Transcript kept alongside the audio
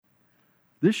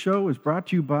This show is brought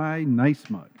to you by Nice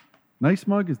Mug. Nice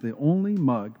Mug is the only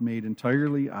mug made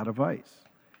entirely out of ice.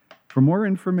 For more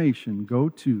information, go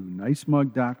to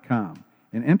nicemug.com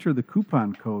and enter the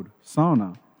coupon code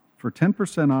SAUNA for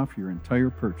 10% off your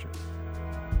entire purchase.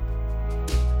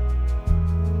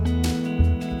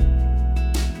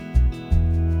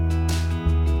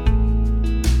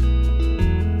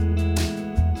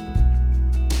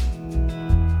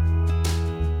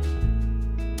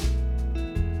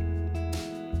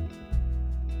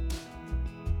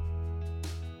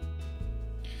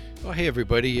 Well, hey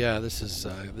everybody, this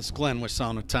is Glenn with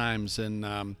Sauna Times, and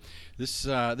this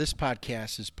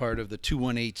podcast is part of the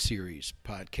 218 series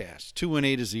podcast.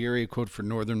 218 is the area code for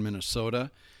northern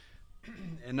Minnesota,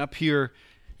 and up here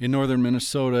in northern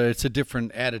Minnesota, it's a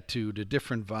different attitude, a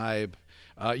different vibe.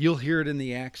 You'll hear it in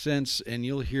the accents, and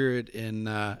you'll hear it in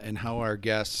how our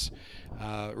guests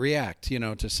react,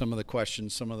 to some of the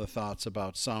questions, some of the thoughts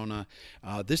about sauna.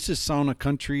 This is sauna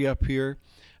country up here.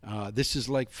 This is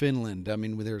like Finland. I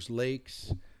mean, there's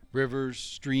lakes, rivers,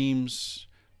 streams,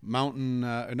 not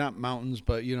mountains,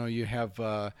 but, you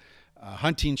have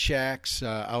hunting shacks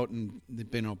out in,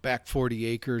 back 40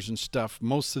 acres and stuff.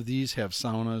 Most of these have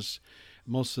saunas.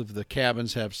 Most of the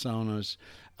cabins have saunas.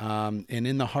 And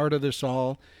in the heart of this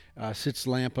all sits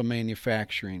Lamppa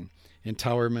Manufacturing in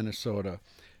Tower, Minnesota.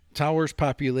 Tower's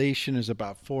population is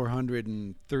about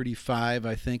 435,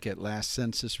 I think, at last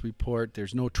census report.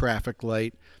 There's no traffic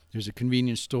light. There's a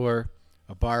convenience store,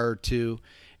 a bar or two,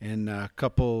 and a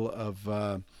couple of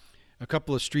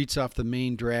streets off the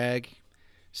main drag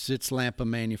sits Lamppa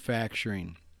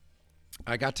Manufacturing.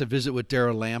 I got to visit with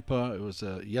Daryl Lamppa. It was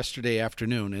yesterday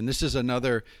afternoon, and this is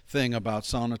another thing about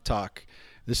Sauna Talk.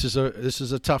 This is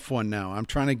a tough one now. I'm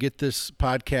trying to get this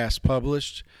podcast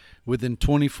published within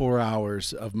 24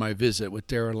 hours of my visit with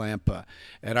Daryl Lamppa.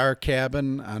 At our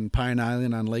cabin on Pine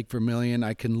Island on Lake Vermilion,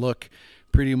 I can look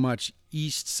pretty much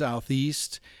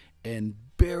east-southeast and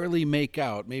barely make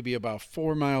out, maybe about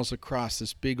 4 miles across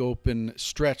this big open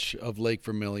stretch of Lake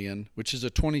Vermilion, which is a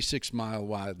 26-mile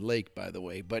wide lake, by the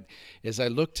way. But as I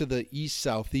look to the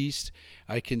east-southeast,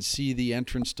 I can see the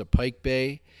entrance to Pike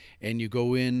Bay, and you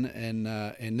go in,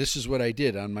 and this is what I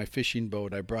did on my fishing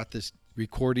boat. I brought this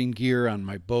recording gear on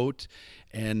my boat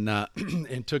and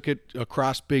and took it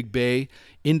across Big Bay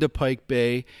into Pike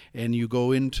Bay, and you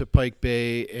go into Pike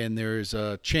Bay, and there's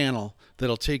a channel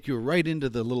that'll take you right into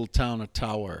the little town of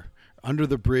Tower, under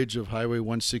the bridge of Highway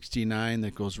 169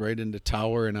 that goes right into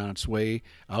Tower and on its way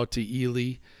out to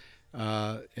Ely,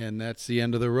 and that's the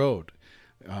end of the road.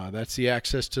 That's the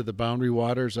access to the boundary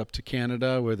waters up to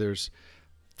Canada, where there's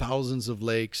thousands of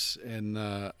lakes and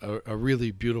a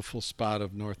really beautiful spot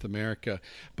of North America.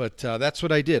 But that's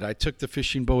what I did. I took the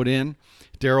fishing boat in.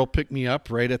 Daryl picked me up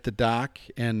right at the dock,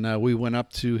 and we went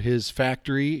up to his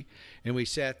factory, and we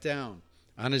sat down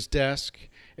on his desk,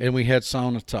 and we had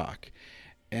sauna talk.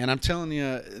 And I'm telling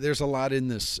you, there's a lot in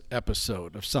this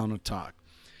episode of Sauna Talk.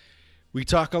 We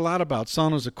talk a lot about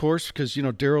saunas, of course, because,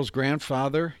 Daryl's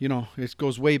grandfather, it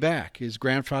goes way back. His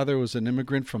grandfather was an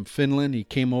immigrant from Finland. He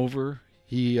came over.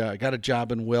 He got a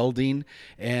job in welding,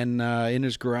 and in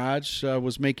his garage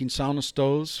was making sauna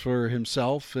stoves for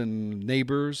himself and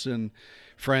neighbors and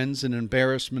friends in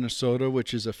Embarrass, Minnesota,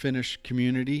 which is a Finnish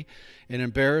community. And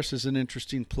Embarrass is an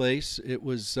interesting place. It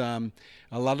was a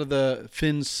lot of the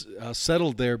Finns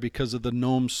settled there because of the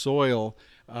Nome soil,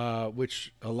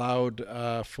 which allowed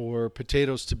for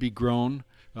potatoes to be grown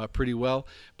pretty well.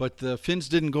 But the Finns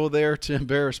didn't go there to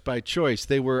Embarrass by choice.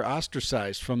 They were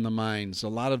ostracized from the mines. A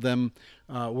lot of them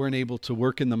weren't able to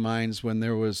work in the mines when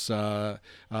there was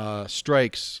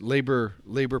strikes,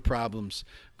 labor problems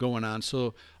going on.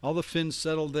 So all the Finns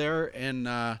settled there, and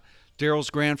Daryl's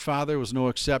grandfather was no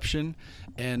exception.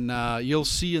 And you'll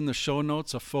see in the show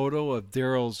notes a photo of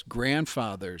Daryl's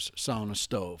grandfather's sauna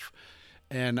stove.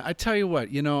 And I tell you what,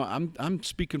 I'm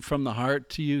speaking from the heart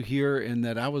to you here, in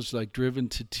that I was like driven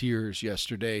to tears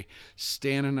yesterday,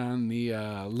 standing on the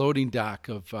loading dock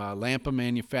of Lamppa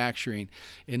Manufacturing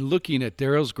and looking at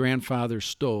Daryl's grandfather's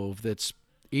stove that's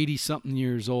 80-something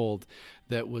years old,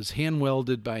 that was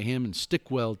hand-welded by him in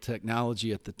stick weld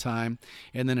technology at the time.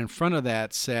 And then in front of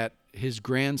that sat his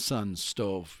grandson's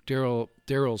stove,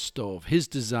 Daryl's stove, his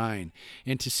design.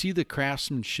 And to see the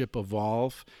craftsmanship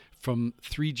evolve from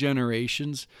 3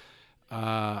 generations,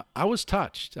 I was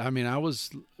touched. I mean, I was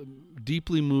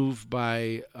deeply moved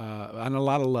by, on a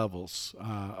lot of levels,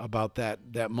 about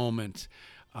that moment.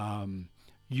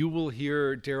 You will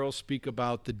hear Daryl speak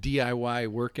about the DIY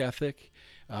work ethic,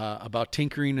 about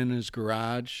tinkering in his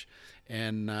garage,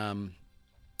 and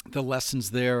the lessons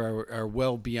there are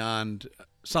well beyond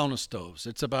sauna stoves.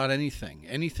 It's about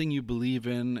anything you believe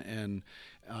in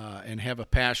and have a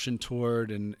passion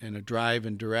toward and a drive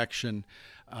and direction.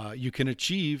 You can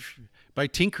achieve by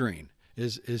tinkering.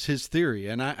 Is his theory,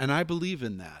 and I believe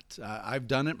in that. I've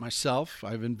done it myself.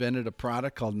 I've invented a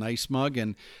product called Nice Mug,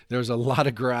 and there's a lot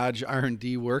of garage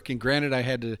R&D work. And granted, I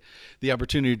had the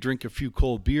opportunity to drink a few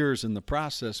cold beers in the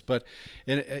process. But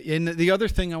and the other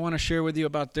thing I want to share with you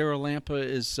about Daryl Lamppa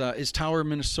is Tower,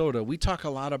 Minnesota. We talk a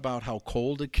lot about how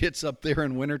cold it gets up there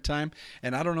in wintertime,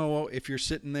 and I don't know if you're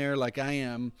sitting there like I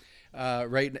am.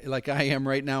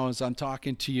 Right now as I'm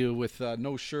talking to you with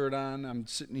no shirt on. I'm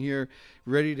sitting here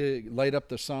ready to light up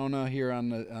the sauna here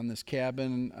on this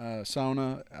cabin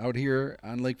sauna out here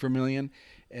on Lake Vermilion,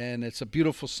 and it's a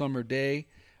beautiful summer day.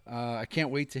 I can't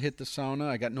wait to hit the sauna.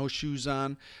 I got no shoes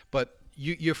on, but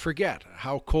you forget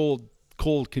how cold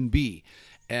can be.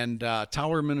 And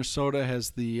Tower, Minnesota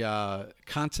has the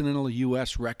continental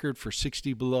U.S. record for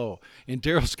 60 below. And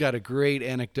Daryl's got a great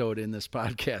anecdote in this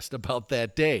podcast about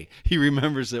that day. He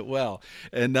remembers it well.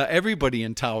 And everybody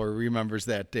in Tower remembers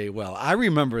that day well. I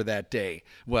remember that day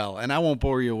well. And I won't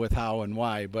bore you with how and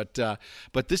why. But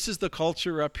this is the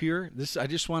culture up here. I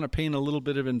just want to paint a little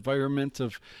bit of environment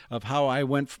of how I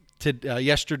went to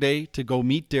yesterday to go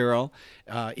meet Daryl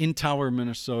in Tower,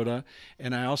 Minnesota.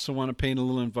 And I also want to paint a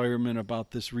little environment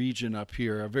about this region up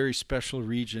here, a very special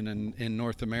region in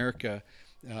North America,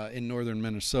 in northern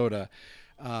Minnesota.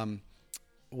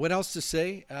 What else to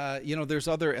say? There's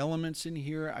other elements in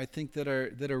here I think that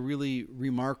are really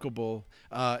remarkable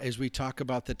as we talk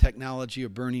about the technology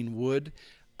of burning wood.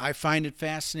 I find it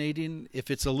fascinating. If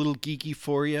it's a little geeky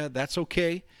for you, that's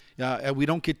okay. We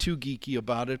don't get too geeky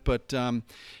about it, but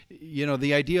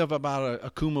the idea about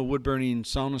a Kuma wood-burning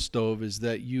sauna stove is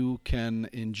that you can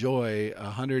enjoy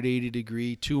a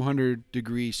 180-degree,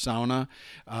 200-degree sauna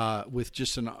with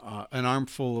just an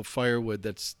armful of firewood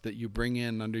that you bring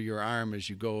in under your arm as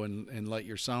you go and light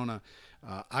your sauna.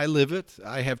 I live it.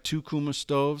 I have 2 Kuma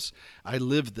stoves. I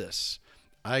live this.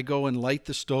 I go and light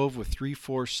the stove with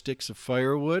 3-4 sticks of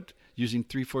firewood, using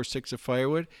 3-4 sticks of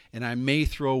firewood, and I may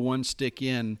throw 1 stick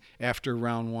in after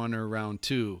round 1 or round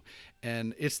 2.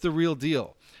 And it's the real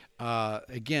deal.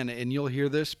 Again, and you'll hear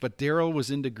this, but Daryl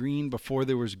was into green before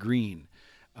there was green.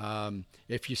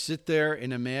 If you sit there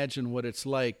and imagine what it's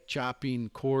like chopping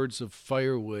cords of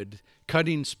firewood,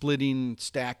 cutting, splitting,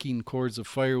 stacking cords of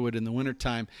firewood in the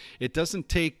wintertime, it doesn't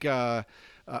take a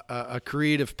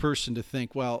creative person to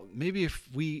think, well, maybe if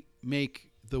we make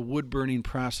the wood burning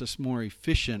process more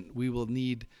efficient, we will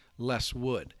need less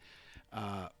wood.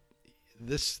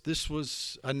 This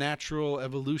was a natural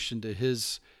evolution to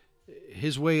his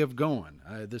way of going.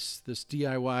 This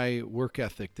DIY work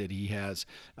ethic that he has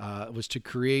was to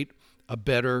create a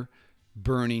better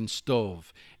burning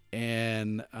stove.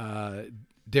 And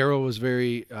Daryl was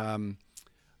very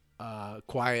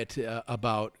quiet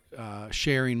about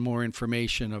sharing more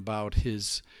information about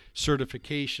his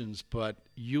certifications, but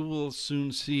you will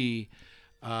soon see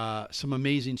some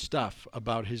amazing stuff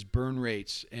about his burn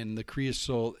rates and the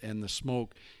creosote and the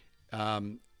smoke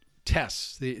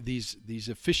tests, these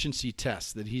efficiency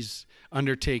tests that he's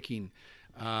undertaking.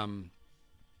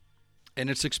 And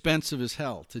it's expensive as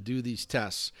hell to do these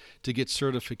tests, to get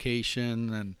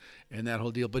certification and that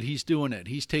whole deal. But he's doing it.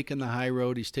 He's taking the high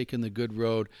road. He's taking the good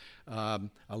road. A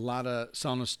lot of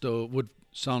wood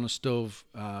sauna stove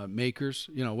makers,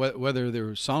 whether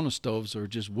they're sauna stoves or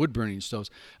just wood burning stoves,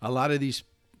 a lot of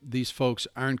these folks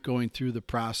aren't going through the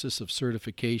process of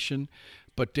certification,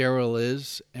 but Daryl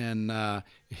is, and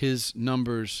his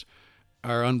numbers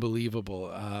are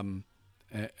unbelievable.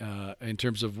 In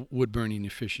terms of wood burning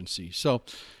efficiency. So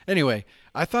anyway,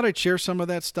 I thought I'd share some of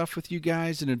that stuff with you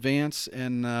guys in advance,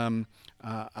 and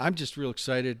I'm just real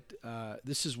excited.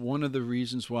 This is one of the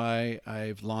reasons why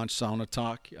I've launched Sauna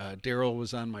Talk. Daryl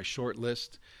was on my short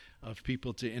list of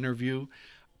people to interview.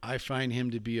 I find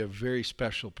him to be a very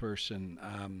special person.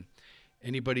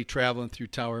 Anybody traveling through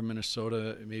Tower,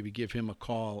 Minnesota, maybe give him a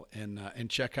call and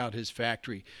check out his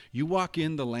factory. You walk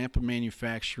in the Lamppa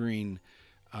Manufacturing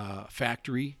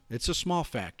factory. It's a small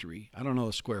factory. I don't know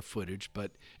the square footage,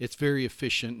 but it's very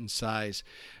efficient in size.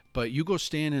 But you go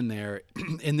stand in there,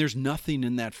 and there's nothing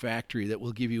in that factory that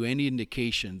will give you any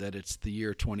indication that it's the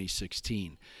year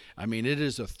 2016. I mean, it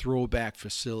is a throwback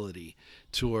facility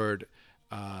toward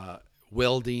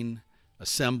welding,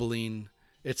 assembling.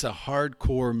 It's a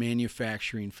hardcore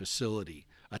manufacturing facility,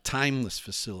 a timeless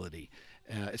facility.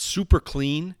 It's super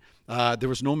clean. There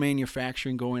was no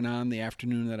manufacturing going on the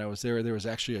afternoon that I was there. There was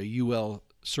actually a UL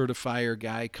certifier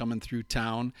guy coming through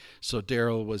town, so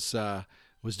Daryl was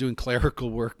was doing clerical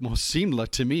work, most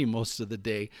seemed to me most of the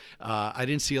day. I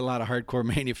didn't see a lot of hardcore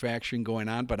manufacturing going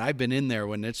on, but I've been in there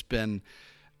when it's been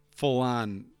full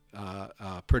on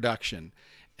production.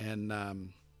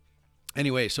 And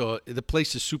anyway, so the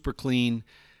place is super clean.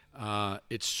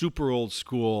 It's super old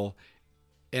school,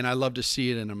 and I love to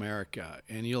see it in America.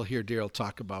 And you'll hear Daryl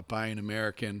talk about buying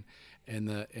American,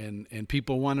 and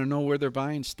people want to know where they're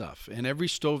buying stuff. And every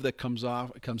stove that comes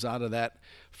out of that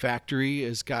factory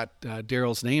has got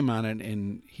Daryl's name on it,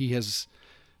 and he has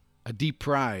a deep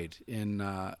pride in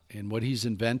what he's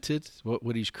invented,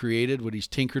 what he's created, what he's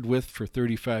tinkered with for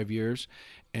 35 years,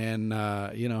 and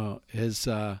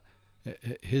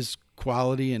his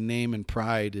quality and name and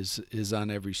pride is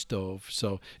on every stove.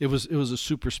 So it was a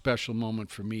super special moment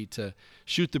for me to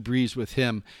shoot the breeze with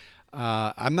him.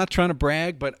 I'm not trying to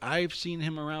brag, but I've seen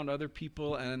him around other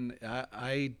people, and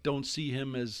I don't see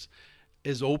him as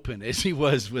open as he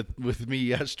was with me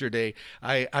yesterday.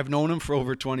 I've known him for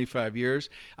over 25 years.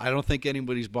 I don't think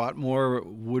anybody's bought more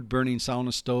wood-burning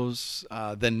sauna stoves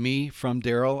than me from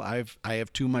Daryl. I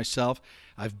have two myself.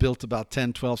 I've built about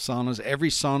 10, 12 saunas. Every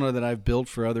sauna that I've built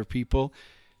for other people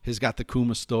has got the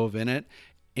Kuma stove in it.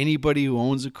 Anybody who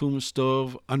owns a Kuma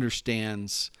stove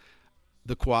understands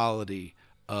the quality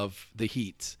of the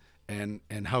heat and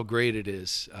how great it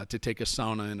is to take a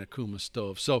sauna in a Kuma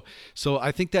stove. So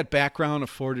I think that background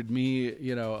afforded me,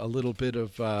 a little bit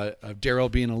of Daryl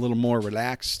being a little more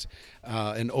relaxed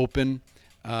and open.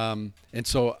 And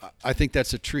so I think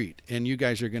that's a treat. And you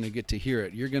guys are going to get to hear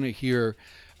it. You're going to hear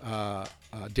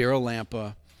Daryl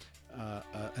Lamppa,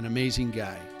 an amazing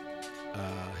guy.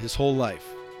 His whole life,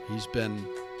 he's been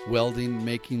welding,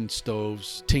 making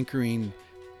stoves, tinkering,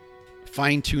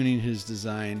 fine-tuning his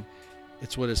design.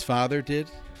 It's what his father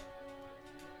did,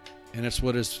 and it's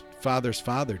what his father's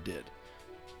father did.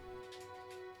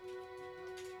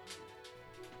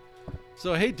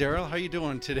 So, hey, Daryl, how you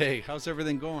doing today? How's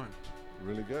everything going?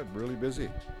 Really good, really busy.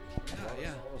 Yeah.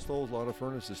 A lot of stoves, a lot of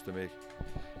furnaces to make.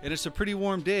 And it's a pretty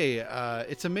warm day.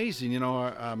 It's amazing.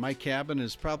 My cabin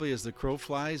is probably, as the crow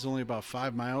flies, only about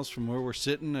 5 miles from where we're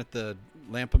sitting at the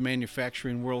Lamppa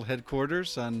Manufacturing World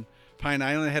Headquarters on Pine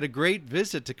Island. I had a great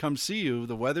visit to come see you.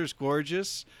 The weather's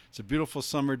gorgeous. It's a beautiful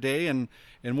summer day. And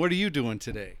what are you doing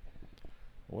today?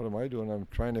 What am I doing? I'm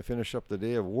trying to finish up the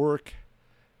day of work,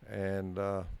 and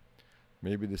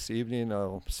maybe this evening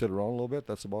I'll sit around a little bit.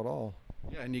 That's about all.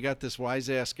 Yeah, and you got this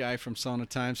wise-ass guy from Sauna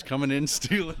Times coming in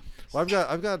stealing. Well,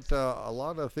 I've got a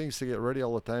lot of things to get ready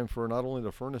all the time for not only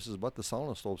the furnaces but the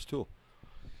sauna stoves too.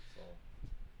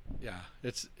 Yeah,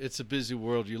 it's a busy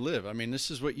world you live. I mean, this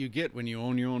is what you get when you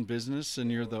own your own business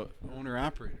and you're the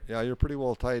owner-operator. Yeah, you're pretty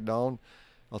well tied down.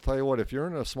 I'll tell you what, if you're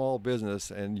in a small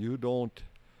business and you don't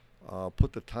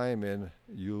put the time in,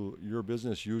 your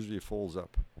business usually folds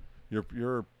up.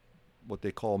 You're what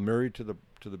they call married to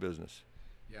the business.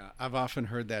 Yeah, I've often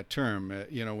heard that term.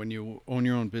 When you own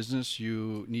your own business,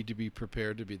 you need to be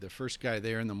prepared to be the first guy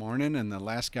there in the morning and the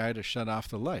last guy to shut off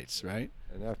the lights, right?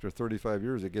 And after 35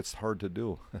 years, it gets hard to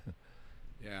do.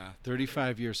 Yeah,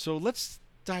 35 years. So let's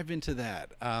dive into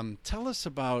that. Tell us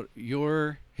about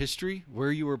your history,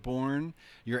 where you were born,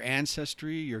 your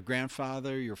ancestry, your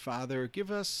grandfather, your father. Give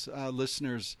us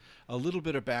listeners a little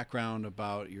bit of background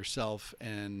about yourself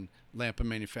and Lamppa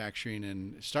Manufacturing,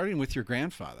 and starting with your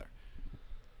grandfather.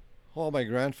 Well, my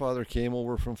grandfather came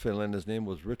over from Finland. His name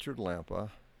was Richard Lamppa,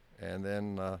 and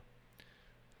then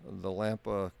the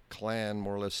Lamppa clan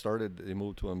more or less started. They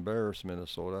moved to Embarrass,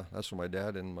 Minnesota. That's where my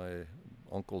dad and my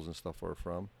uncles and stuff are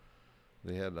from.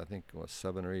 They had, I think,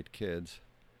 7 or 8 kids.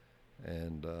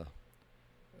 And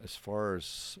as far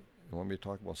as, you want me to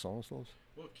talk about sauna stoves?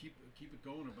 Well, keep it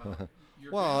going about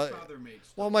your grandfather made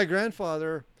stuff. Well, my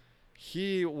grandfather,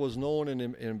 he was known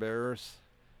in Embarrass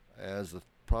as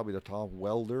probably the top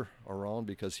welder around,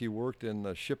 because he worked in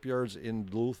the shipyards in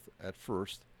Duluth at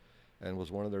first and was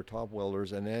one of their top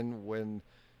welders. And then when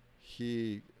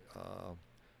he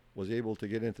was able to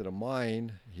get into the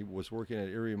mine, he was working at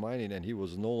Erie Mining, and he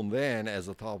was known then as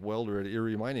the top welder at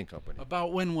Erie Mining Company.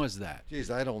 About when was that? Geez,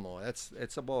 I don't know.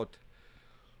 It's about,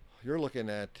 you're looking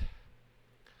at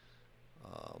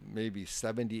maybe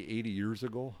 70, 80 years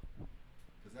ago.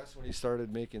 That's when he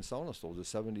started making sauna stoves. It's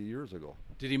 70 years ago.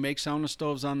 Did he make sauna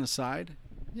stoves on the side?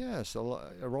 Yes,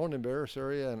 around the Embarrass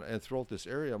area and throughout this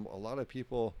area, a lot of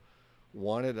people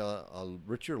wanted a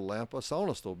Richard Lamppa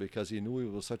sauna stove because he knew he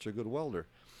was such a good welder.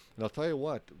 And I'll tell you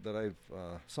what, that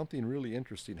something really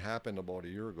interesting happened about a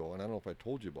year ago, and I don't know if I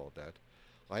told you about that.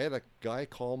 I had a guy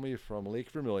call me from Lake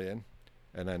Vermilion,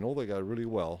 and I know the guy really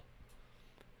well,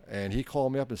 and he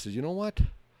called me up and said, you know what?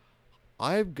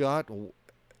 I've got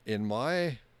in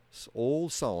my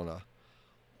old sauna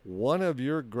one of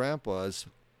your grandpa's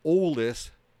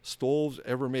oldest stoves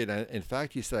ever made. And in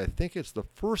fact, he said, I think it's the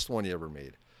first one he ever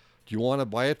made. Do you want to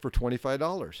buy it for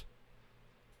 $25?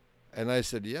 And I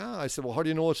said, yeah. I said, well, how do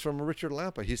you know it's from Richard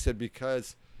Lamppa? He said,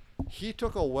 because he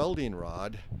took a welding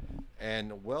rod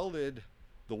and welded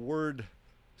the word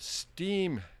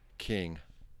Steam King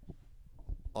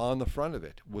on the front of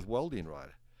it with welding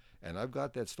rod. And I've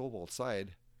got that stove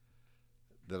outside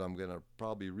that I'm going to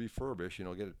probably refurbish,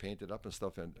 get it painted up and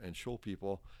stuff, and show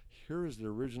people, here's the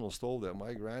original stove that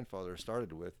my grandfather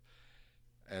started with.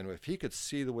 And if he could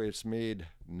see the way it's made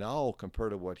now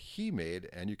compared to what he made,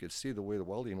 and you could see the way the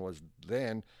welding was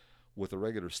then with a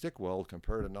regular stick weld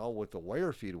compared to now with the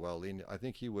wire feed welding, I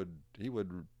think he would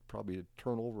probably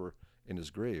turn over in his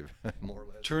grave, more or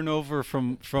less. Turn over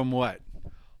from what?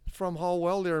 From how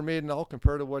well they were made now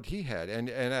compared to what he had. And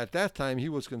at that time, he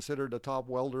was considered the top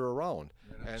welder around.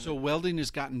 And so welding has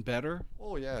gotten better?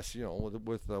 Oh, yes.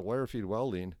 With wire feed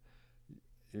welding,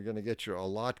 you're going to get a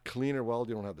lot cleaner weld.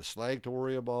 You don't have the slag to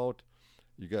worry about.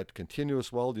 You got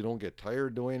continuous weld. You don't get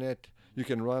tired doing it. You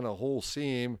can run a whole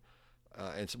seam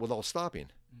without stopping.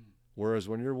 Whereas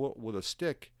when you're with a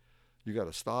stick, you got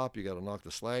to stop, you got to knock the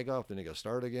slag off, then you got to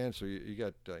start again. So you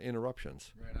got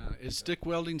interruptions. Right on. Is stick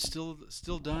welding still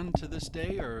done to this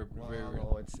day, or?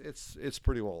 No, it's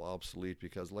pretty well obsolete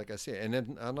because, like I say, and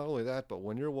then not only that, but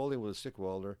when you're welding with a stick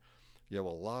welder, you have a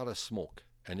lot of smoke.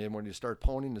 And then when you start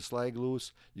pounding the slag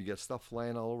loose, you get stuff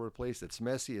flying all over the place. It's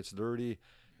messy, it's dirty,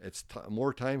 it's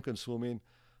more time consuming.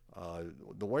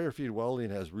 The wire feed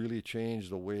welding has really changed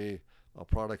the way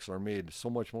products are made so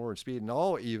much more in speed.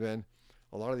 Now even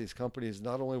a lot of these companies,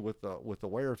 not only with the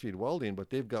wire feed welding, but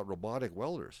they've got robotic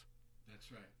welders.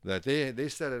 That's right. That they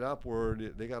set it up where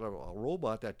they got a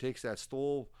robot that takes that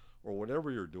stove or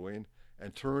whatever you're doing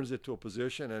and turns it to a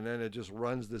position, and then it just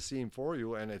runs the seam for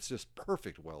you, and it's just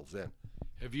perfect welds then.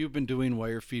 Have you been doing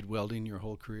wire feed welding your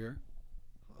whole career?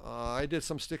 I did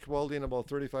some stick welding about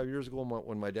 35 years ago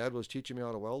when my dad was teaching me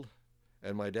how to weld,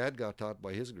 and my dad got taught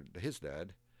by his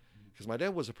dad. Because my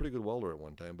dad was a pretty good welder at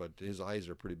one time, but his eyes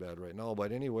are pretty bad right now.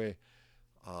 But anyway,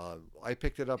 I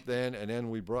picked it up then, and then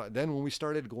when we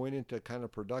started going into kind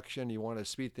of production, you want to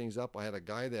speed things up. I had a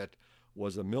guy that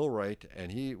was a millwright,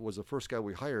 and he was the first guy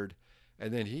we hired,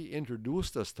 and then he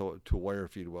introduced us to wire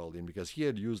feed welding because he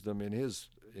had used them in his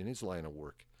line of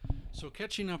work. So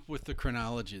catching up with the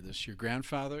chronology of this, your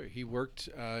grandfather, he worked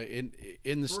in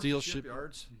the First steel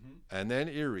shipyards, and then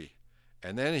Erie.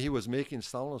 And then he was making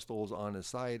sauna stoves on his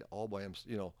side all by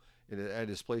himself, at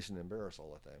his place in Embarrass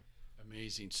all the time.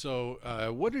 Amazing. So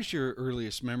what is your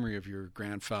earliest memory of your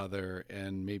grandfather,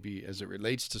 and maybe as it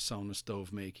relates to sauna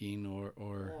stove making or?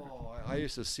 Oh, I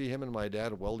used to see him and my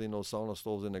dad welding those sauna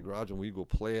stoves in the garage, and we'd go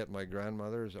play at my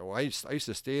grandmother's. Or I used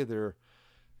to stay there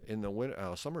in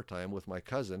the summertime with my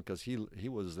cousin because he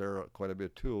was there quite a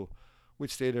bit too.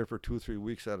 We'd stay there for 2-3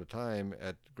 weeks at a time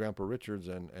at Grandpa Richard's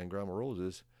and Grandma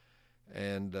Rose's.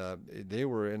 And they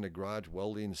were in the garage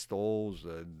welding stoves,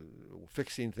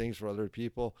 fixing things for other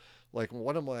people. Like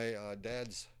one of my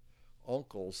dad's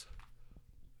uncles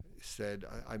said,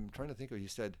 I'm trying to think of, he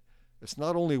said, it's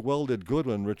not only welded good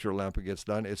when Richard Lamppa gets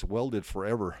done, it's welded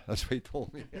forever. That's what he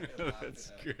told me.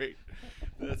 That's great.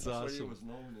 That's awesome. That's what he was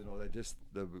known, that just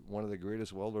one of the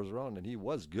greatest welders around. And he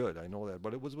was good, I know that,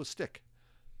 but it was with stick.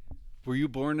 Were you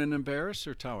born in Embarrass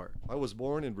or Tower? I was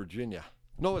born in Virginia.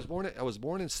 No, I was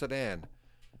born in Sedan.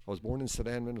 I was born in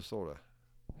Sedan, Minnesota.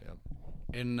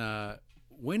 Yeah. And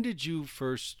when did you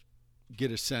first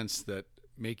get a sense that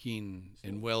making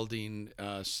and welding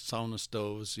sauna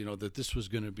stoves, that this was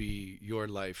going to be your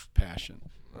life passion?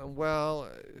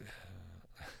 Well,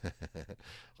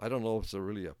 I don't know if it's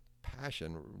really a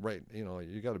passion, right?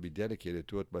 You got to be dedicated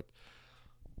to it. But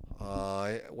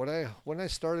when I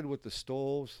started with the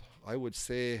stoves, I would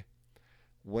say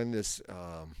when this.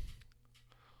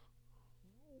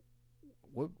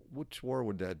 Which war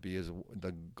would that be? Is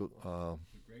the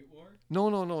Great War?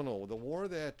 No. The war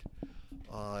that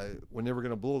when they were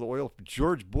going to blow the oil.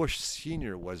 George Bush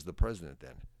Sr. was the president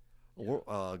then.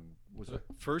 Yeah. Was it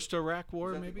first Iraq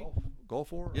War, maybe?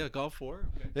 Gulf War? Yeah, Gulf War.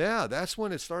 Okay. Yeah, that's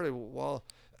when it started. Well,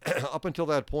 up until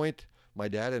that point, my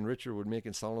dad and Richard were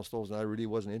making sauna stoves, and I really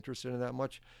wasn't interested in that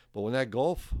much. But when that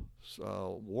Gulf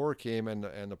War came and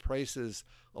the prices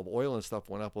of oil and stuff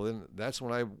went up, well, then that's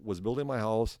when I was building my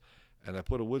house. And I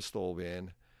put a wood stove in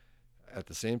at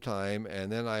the same time.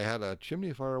 And then I had a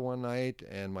chimney fire one night,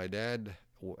 and my dad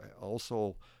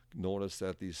also noticed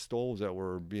that these stoves that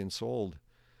were being sold,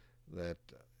 that,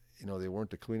 they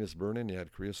weren't the cleanest burning. They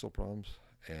had creosote problems.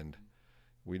 And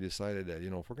we decided that,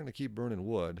 if we're going to keep burning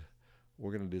wood,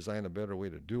 we're going to design a better way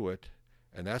to do it.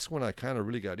 And that's when I kind of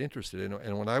really got interested in it.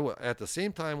 And when at the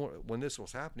same time when this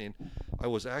was happening, I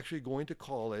was actually going to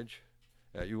college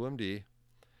at UMD,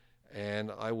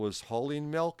 and I was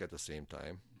hauling milk at the same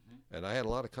time. And I had a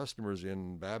lot of customers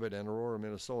in Babbitt and Aurora,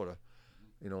 Minnesota,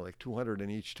 like 200 in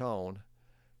each town.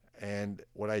 And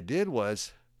what I did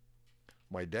was,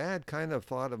 my dad kind of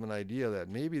thought of an idea that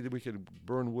maybe we could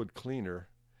burn wood cleaner.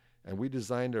 And we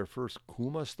designed our first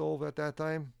Kuma stove at that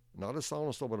time. Not a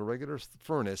sauna stove, but a regular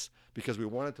furnace, because we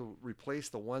wanted to replace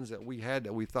the ones that we had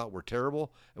that we thought were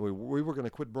terrible, and we were going to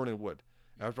quit burning wood.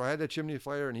 After I had that chimney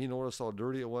fire and he noticed how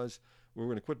dirty it was, we were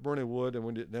going to quit burning wood,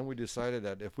 and then we decided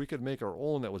that if we could make our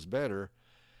own that was better,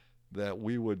 that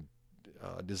we would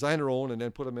design our own and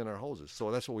then put them in our houses. So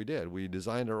that's what we did. We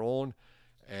designed our own,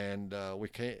 and we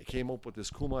came up with this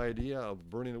Kuma idea of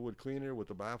burning the wood cleaner with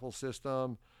the baffle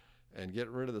system and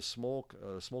getting rid of the smoke.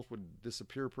 Smoke would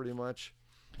disappear pretty much.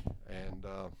 And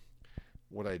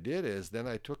what I did is then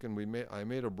I took and I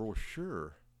made a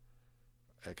brochure,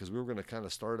 because we were going to kind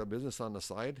of start a business on the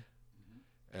side.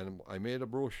 And I made a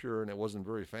brochure, and it wasn't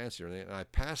very fancy, and I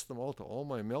passed them out to all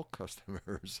my milk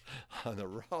customers on the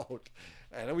route.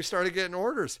 And then we started getting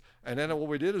orders. And then what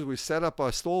we did is we set up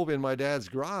a stove in my dad's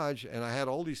garage, and I had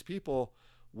all these people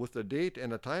with the date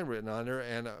and the time written on there,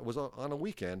 and it was on a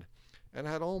weekend. And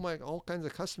I had all kinds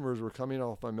of customers were coming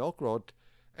off my milk route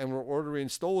and were ordering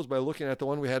stoves by looking at the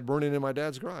one we had burning in my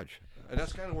dad's garage. And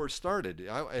that's kind of where it started.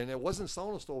 And it wasn't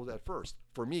sauna stoves at first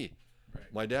for me. Right.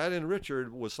 My dad and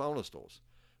Richard was sauna stoves.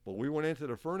 But we went into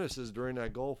the furnaces during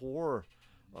that Gulf War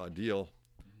deal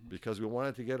because we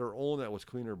wanted to get our own that was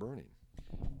cleaner burning.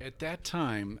 At that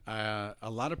time, a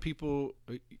lot of people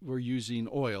were using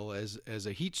oil as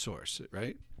a heat source,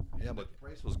 right? Yeah, but the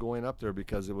price was going up there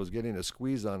because it was getting a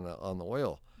squeeze on the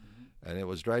oil, and it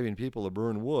was driving people to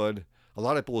burn wood. A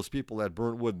lot of those people that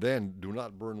burnt wood then do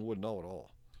not burn wood now at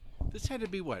all. This had to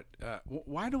be what?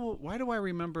 Why do I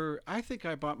remember? I think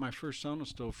I bought my first sauna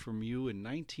stove from you in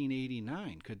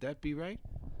 1989. Could that be right?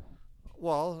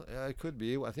 Well, it could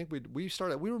be. I think we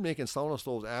were making sauna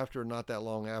stoves not that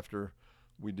long after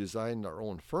we designed our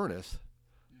own furnace.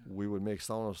 Yeah. We would make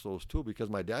sauna stoves too, because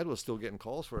my dad was still getting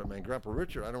calls for it. My Grandpa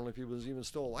Richard, I don't know if he was even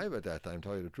still alive at that time, to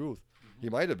tell you the truth. He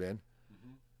might have been.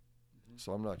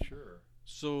 So I'm not sure.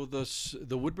 So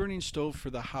the wood burning stove for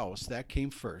the house, that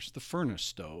came first, the furnace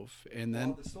stove, and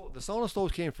then the sauna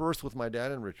stoves came first with my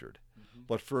dad and Richard.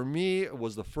 But for me, it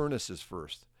was the furnaces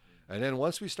first. And then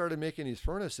once we started making these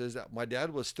furnaces, my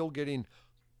dad was still getting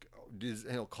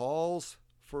calls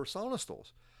for sauna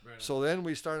stoves. Right. So then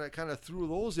we kind of threw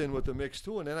those in with the mix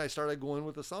too, and then I started going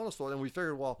with the sauna stove, and we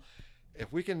figured, well,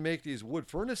 if we can make these wood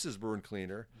furnaces burn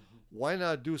cleaner, why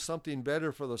not do something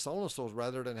better for the sauna stoves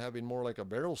rather than having more like a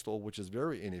barrel stove, which is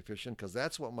very inefficient, because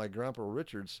that's what my Grandpa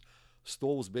Richard's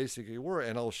stoves basically were.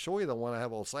 And I'll show you the one I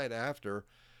have outside after,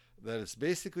 that it's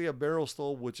basically a barrel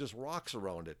stove with just rocks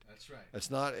around it. That's right.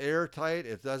 It's not airtight.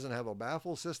 It doesn't have a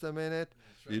baffle system in it.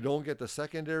 That's right. You don't get the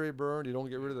secondary burn. You don't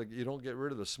get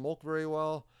rid of the smoke very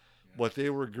well. Yeah. But they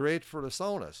were great for the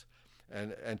saunas.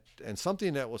 And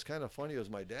something that was kind of funny was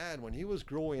my dad, when he was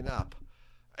growing up,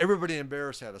 everybody in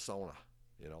Barris had a sauna,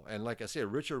 And like I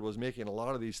said, Richard was making a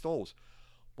lot of these stoves.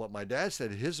 But my dad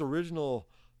said his original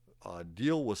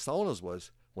deal with saunas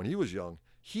was, when he was young,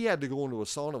 he had to go into a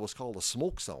sauna that was called a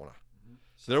smoke sauna.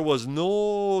 So there was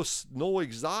no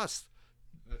exhaust.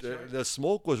 The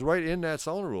smoke was right in that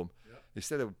sauna room. Yeah. He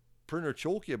said it would print or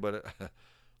choke you, but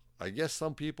I guess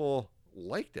some people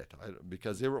liked it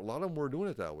because a lot of them were doing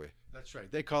it that way. That's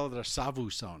right. They call it a savu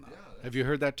sauna. Yeah, have you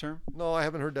heard that term? No, I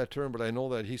haven't heard that term, but I know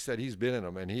that he said he's been in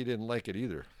them, and he didn't like it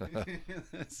either.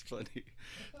 That's funny.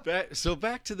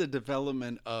 Back to the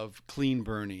development of clean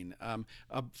burning.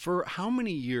 For how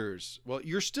many years? Well,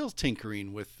 you're still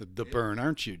tinkering with the burn,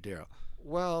 aren't you, Daryl?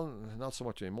 Well, not so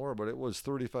much anymore, but it was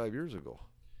 35 years ago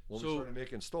when we started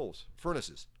making stoves,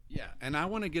 furnaces. Yeah, and I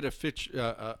want to get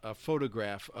a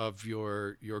photograph of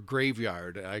your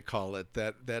graveyard, I call it,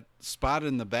 that spot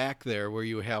in the back there where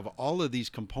you have all of these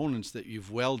components that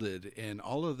you've welded and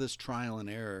all of this trial and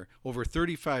error over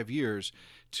 35 years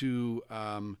to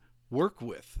work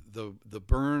with the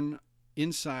burn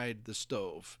inside the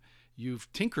stove.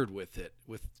 You've tinkered with it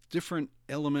with different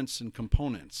elements and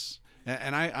components,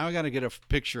 and I got to get a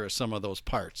picture of some of those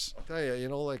parts. I'll tell you,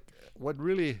 like what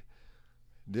really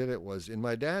did it was, in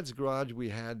my dad's garage we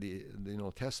had the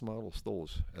test model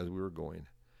stoves as we were going,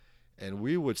 and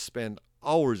we would spend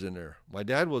hours in there. My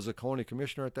dad was a county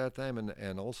commissioner at that time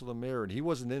and also the mayor, and he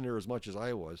wasn't in there as much as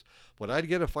I was, but I'd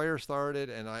get a fire started,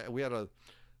 and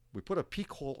we put a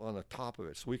peak hole on the top of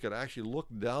it so we could actually look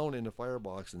down in the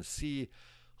firebox and see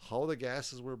how the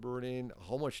gases were burning,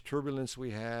 how much turbulence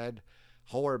we had,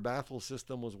 how our baffle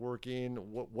system was working,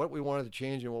 what we wanted to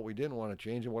change and what we didn't want to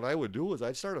change. And what I would do is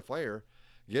I'd start a fire,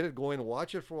 get it going,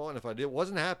 watch it for a while, and if I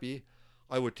wasn't happy,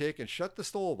 I would take and shut the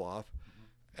stove off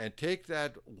and take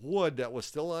that wood that was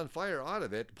still on fire out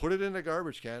of it, put it in a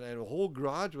garbage can, and the whole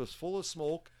garage was full of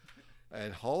smoke,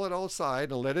 and haul it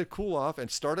outside and let it cool off and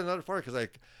start another fire, because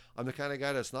I'm the kind of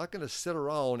guy that's not going to sit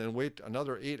around and wait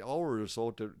another 8 hours or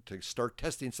so to start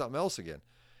testing something else again.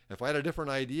 If I had a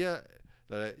different idea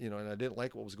that and I didn't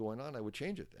like what was going on, I would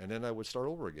change it, and then I would start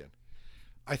over again.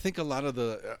 I think a lot of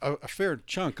a fair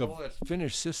chunk of that's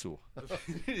Finnish sisu.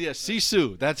 yeah,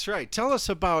 sisu. That's right. Tell us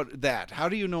about that. How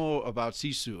do you know about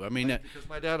sisu? I mean, because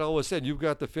my dad always said you've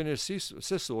got to finish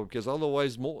sisu, because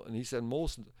otherwise, and he said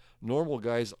most normal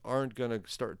guys aren't going to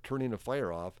start turning the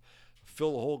fire off,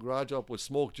 fill the whole garage up with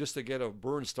smoke just to get a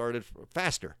burn started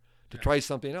faster to try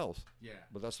something else. Yeah.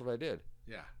 But that's what I did.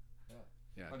 Yeah.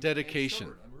 Yeah. Dedication.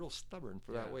 I'm real stubborn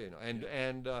for that way.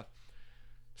 And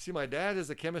see, my dad is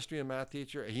a chemistry and math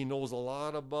teacher. He knows a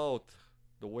lot about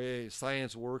the way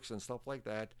science works and stuff like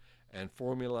that, and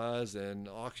formulas and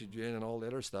oxygen and all that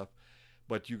other stuff.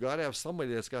 But you got to have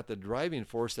somebody that's got the driving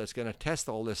force that's going to test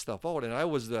all this stuff out. And I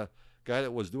was the guy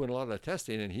that was doing a lot of the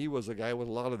testing, and he was the guy with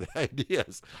a lot of the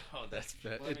ideas. Oh, that's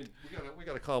bad. Well, I mean, we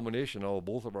got a combination of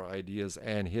both of our ideas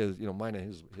and his, mine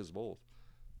and his both.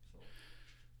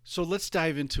 So let's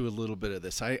dive into a little bit of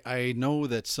this. I know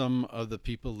that some of the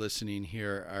people listening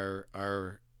here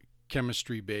are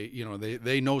chemistry based.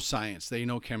 They know science, they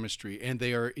know chemistry, and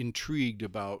they are intrigued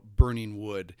about burning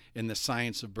wood and the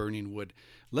science of burning wood.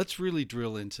 Let's really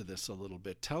drill into this a little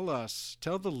bit. Tell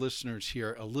the listeners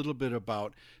here a little bit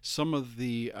about some of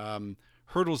the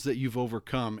hurdles that you've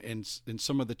overcome and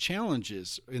some of the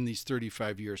challenges in these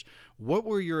 35 years. What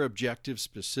were your objectives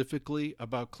specifically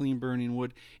about clean burning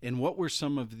wood, and what were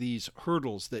some of these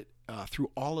hurdles that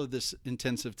through all of this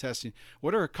intensive testing,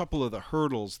 what are a couple of the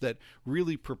hurdles that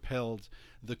really propelled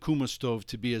the Kuma stove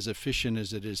to be as efficient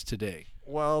as it is today?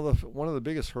 Well, one of the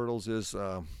biggest hurdles is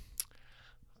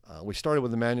we started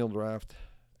with the manual draft.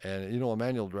 And a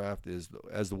manual draft is,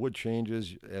 as the wood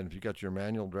changes, and if you got your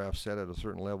manual draft set at a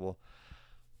certain level,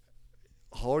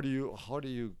 how do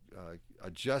you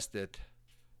adjust it?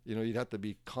 You'd have to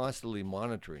be constantly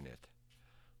monitoring it.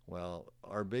 Well,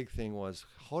 our big thing was,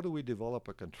 how do we develop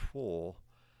a control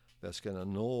that's going to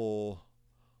know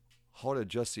how to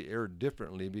adjust the air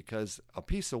differently? Because a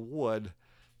piece of wood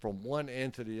from one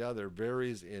end to the other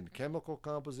varies in chemical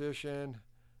composition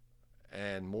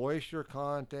and moisture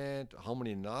content, how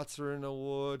many knots are in the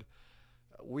wood.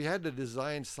 We had to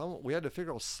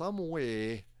figure out some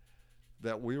way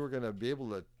that we were going to be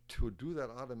able to do that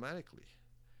automatically.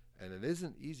 And it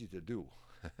isn't easy to do.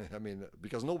 I mean,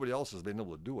 because nobody else has been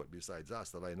able to do it besides us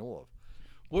that I know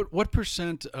of. What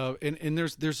percent of, and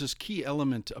there's this key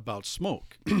element about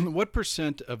smoke. What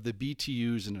percent of the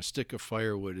BTUs in a stick of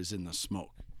firewood is in the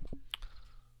smoke?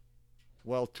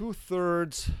 Well, up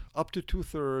to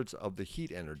 2/3 of the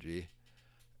heat energy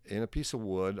in a piece of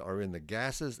wood are in the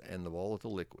gases and the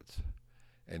volatile liquids.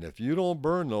 And if you don't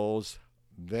burn those,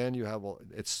 then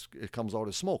it comes out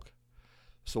as smoke.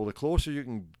 So the closer you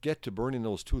can get to burning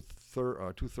those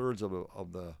 2/3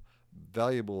 of the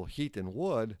valuable heat in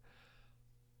wood,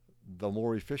 the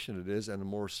more efficient it is, and the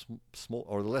more smoke,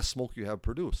 or the less smoke you have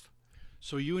produced.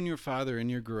 So you and your father in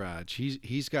your garage,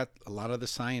 he's got a lot of the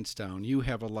science down. You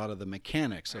have a lot of the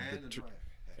mechanics of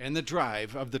the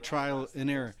drive of the trial and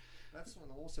error. That's one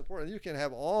of the most important. You can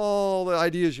have all the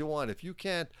ideas you want. If you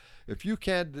can't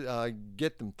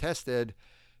get them tested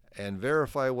and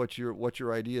verify what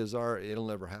your ideas are, it'll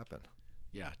never happen.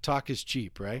 Yeah, talk is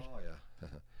cheap, right? Oh yeah.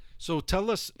 So tell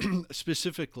us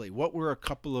specifically, what were a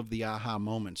couple of the aha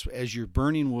moments as you're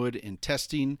burning wood and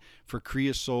testing for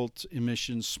creosote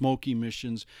emissions, smoke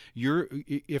emissions?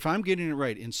 If I'm getting it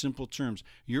right, in simple terms,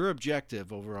 your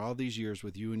objective over all these years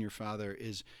with you and your father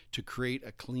is to create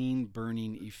a clean,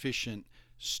 burning, efficient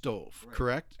stove, right.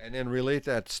 Correct? And then relate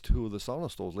that to the sauna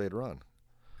stoves later on.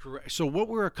 Correct. So what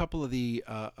were a couple of the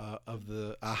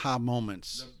aha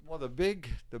moments? The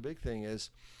big thing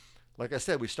is, like I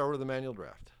said, we start with the manual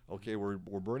draft. Okay, we're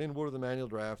burning wood with the manual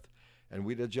draft, and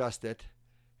we'd adjust it.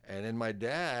 And then my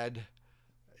dad,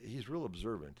 he's real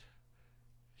observant.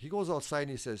 He goes outside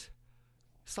and he says,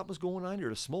 something's going on here.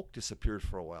 The smoke disappeared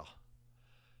for a while.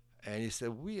 And he said,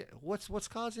 what's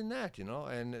causing that,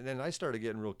 And then I started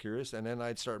getting real curious, and then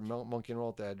I'd start monkeying around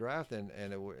with that draft, and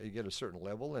it'd get a certain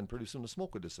level, and pretty soon the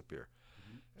smoke would disappear.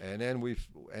 Mm-hmm.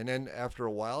 And then after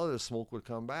a while, the smoke would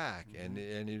come back, mm-hmm.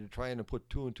 and you're trying to put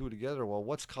two and two together. Well,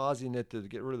 what's causing it to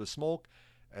get rid of the smoke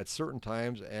at certain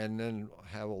times, and then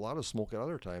have a lot of smoke at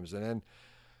other times? And then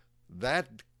that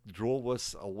drove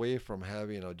us away from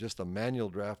having just a manual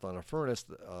draft on a furnace.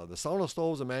 The sauna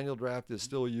stoves, a manual draft is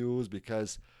still used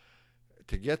because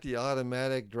to get the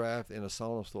automatic draft in a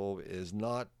sauna stove is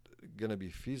not going to be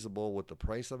feasible with the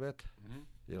price of it.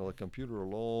 The computer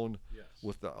alone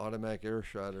with the automatic air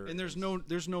shotter. And there's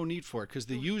no need for it because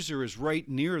the user is right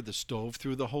near the stove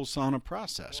through the whole sauna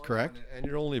process, correct? And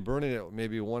you're only burning it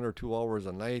maybe 1 or 2 hours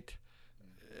a night,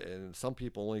 and some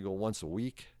people only go once a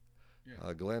week.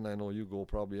 Glenn, I know you go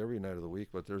probably every night of the week,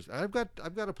 but I've got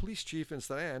a police chief in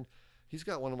Stan. He's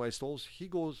got one of my stoves. He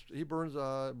burns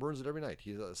it every night.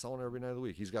 He's a sauna every night of the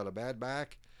week. He's got a bad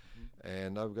back,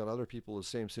 and I've got other people in the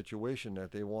same situation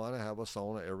that they want to have a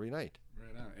sauna every night.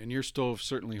 Right on. And your stove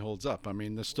certainly holds up. I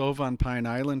mean, the stove on Pine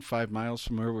Island, 5 miles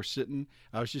from where we're sitting,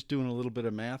 I was just doing a little bit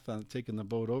of math on taking the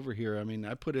boat over here. I mean,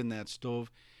 I put in that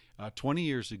stove 20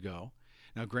 years ago.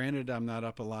 Now, granted, I'm not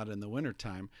up a lot in the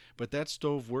wintertime, but that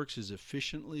stove works as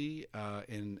efficiently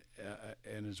and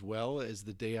as well as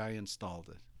the day I installed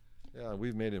it. Yeah,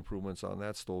 we've made improvements on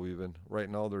that stove even. Right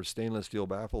now, there's stainless steel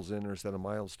baffles in there instead of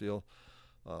mild steel.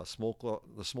 The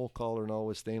smoke collar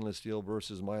now is stainless steel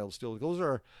versus mild steel. Those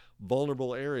are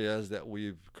vulnerable areas that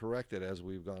we've corrected as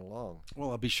we've gone along.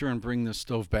 Well, I'll be sure and bring this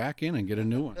stove back in and get a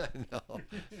new one.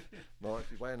 No,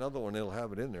 if you buy another one, it'll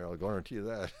have it in there. I'll guarantee you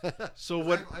that. So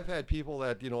what I've had people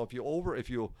that if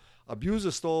you abuse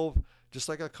a stove, just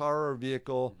like a car or a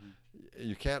vehicle,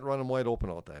 you can't run them wide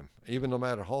open all the time, even no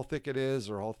matter how thick it is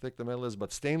or how thick the metal is.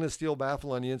 But stainless steel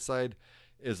baffle on the inside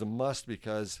is a must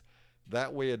because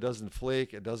that way it doesn't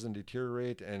flake, it doesn't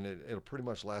deteriorate, and it'll pretty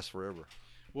much last forever.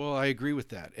 Well, I agree with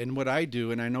that. And what I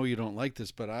do, and I know you don't like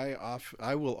this, but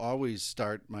I will always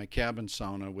start my cabin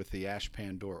sauna with the ash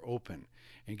pan door open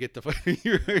and get the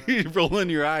you're rolling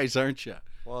your eyes, aren't you?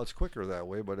 Well, it's quicker that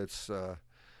way, but it's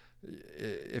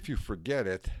if you forget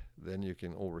it, then you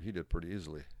can overheat it pretty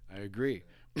easily. I agree.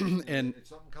 And if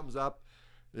something comes up,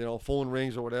 phone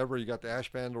rings or whatever, you got the ash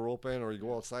pan door open, or you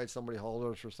go outside, somebody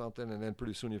hollers for something, and then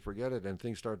pretty soon you forget it, and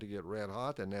things start to get red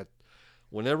hot, and that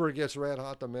whenever it gets red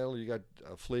hot, the metal, you got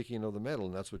a flaking of the metal,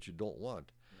 and that's what you don't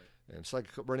want. Right. And it's like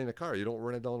running a car. You don't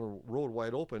run it down the road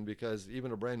wide open because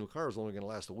even a brand new car is only going to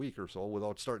last a week or so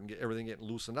without everything getting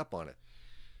loosened up on it.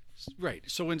 Right.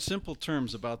 So in simple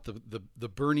terms about the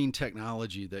burning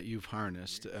technology that you've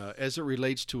harnessed as it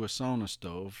relates to a sauna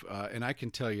stove, and I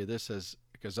can tell you this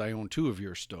because I own 2 of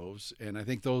your stoves, and I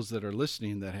think those that are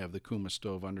listening that have the Kuma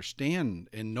stove understand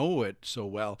and know it so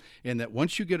well, and that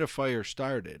once you get a fire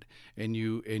started and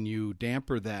you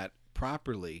damper that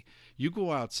properly, you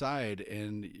go outside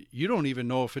and you don't even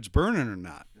know if it's burning or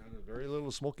not. Yeah, very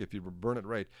little smoke if you burn it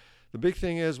right. The big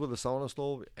thing is with a sauna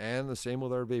stove, and the same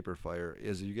with our vapor fire,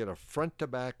 is you get a front to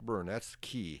back burn. That's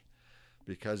key.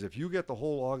 Because if you get the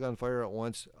whole log on fire at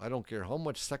once, I don't care how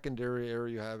much secondary air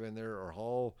you have in there or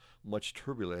how much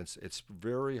turbulence, it's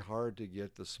very hard to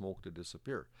get the smoke to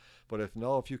disappear. But if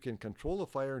you can control the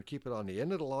fire and keep it on the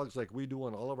end of the logs like we do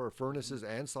on all of our furnaces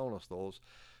and sauna stoves,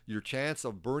 your chance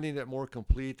of burning it more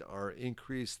complete are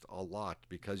increased a lot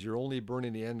because you're only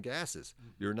burning the end gases.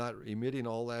 You're not emitting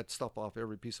all that stuff off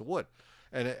every piece of wood.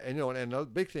 And the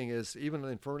big thing is, even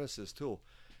in furnaces too,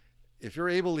 if you're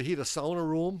able to heat a sauna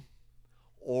room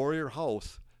or your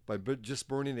house by just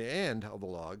burning the end of the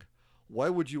log, why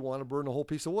would you want to burn a whole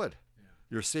piece of wood? Yeah.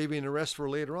 You're saving the rest for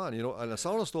later on. On a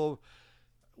sauna stove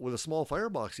with a small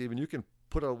firebox, even you can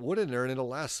put a wood in there and it'll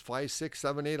last 5, 6,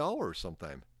 7, 8 hours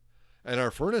sometime. And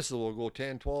our furnaces will go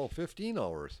 10, 12, 15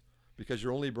 hours because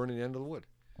you're only burning the end of the wood.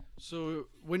 So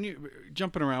when you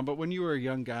jumping around, but when you were a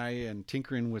young guy and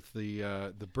tinkering with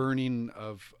the burning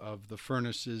of the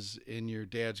furnaces in your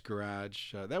dad's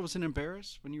garage, that was in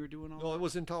Embarrass when you were doing all that? No, it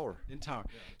was in Tower. In Tower.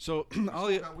 Yeah. So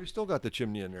we still got the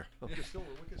chimney in there. We can still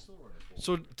run it.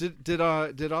 So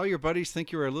did all your buddies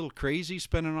think you were a little crazy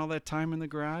spending all that time in the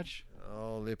garage?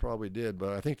 Oh, they probably did, but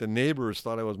I think the neighbors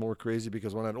thought I was more crazy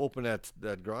because when I'd open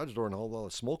that garage door and all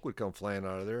the smoke would come flying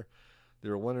out of there, they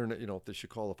were wondering, if they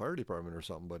should call the fire department or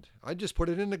something. But I just put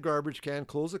it in the garbage can,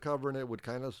 close the cover, and it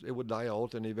would die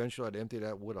out, and eventually I'd empty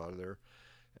that wood out of there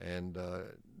and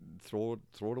throw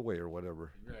it away or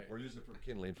whatever, right. Or use it for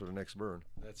kindling for the next burn.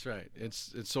 That's right.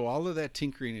 It's so all of that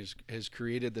tinkering has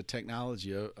created the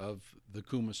technology of the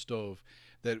Kuma stove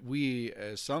that we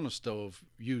as sauna stove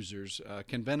users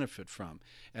can benefit from.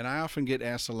 And I often get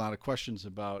asked a lot of questions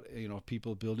about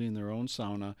people building their own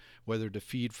sauna, whether to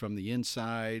feed from the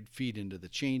inside, feed into the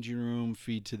changing room,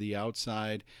 feed to the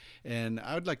outside. And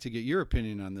I would like to get your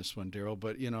opinion on this one, Daryl.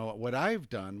 But what I've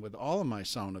done with all of my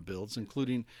sauna builds,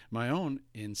 including my own,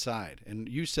 inside. And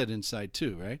you said inside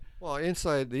too, right? Well,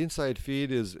 the inside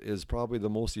feed is probably the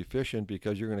most efficient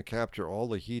because you're going to capture all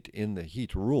the heat in the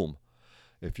heat room.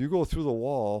 If you go through the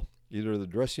wall, either the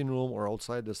dressing room or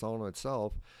outside the sauna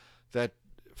itself, that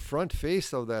front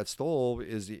face of that stove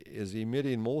is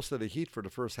emitting most of the heat for the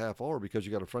first half hour because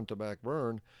you got a front to back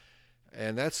burn,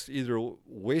 and that's either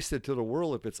wasted to the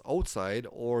world if it's outside,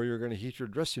 or you're going to heat your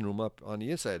dressing room up on the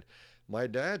inside. My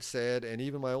dad said, and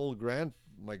even my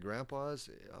grandpa's,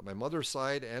 my mother's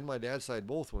side and my dad's side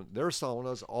both, when their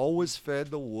saunas always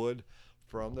fed the wood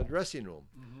from the dressing room,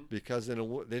 because they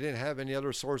didn't have any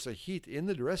other source of heat in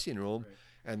the dressing room. Right.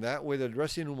 And that way the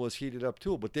dressing room was heated up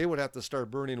too. But they would have to start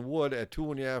burning wood at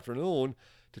 2 in the afternoon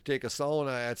to take a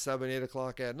sauna at 7, 8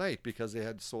 o'clock at night, because they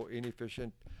had so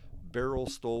inefficient barrel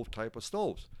stove type of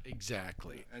stoves.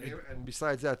 Exactly. And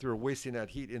besides that, they were wasting that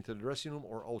heat into the dressing room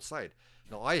or outside.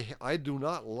 Now, I do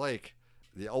not like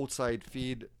the outside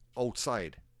feed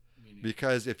outside,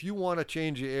 because if you want to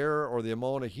change the air or the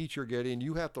amount of heat you're getting,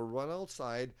 you have to run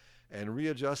outside and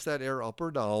readjust that air up or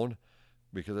down,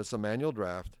 because it's a manual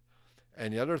draft.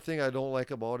 And the other thing I don't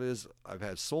like about it is I've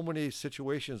had so many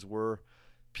situations where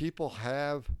people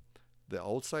have the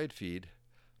outside feed.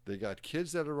 They got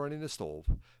kids that are running the stove.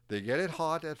 They get it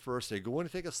hot at first. They go in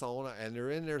to take a sauna, and they're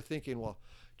in there thinking, well,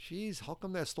 geez, how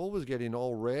come that stove is getting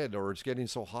all red, or it's getting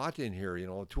so hot in here,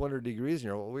 200 degrees in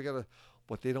here. Well,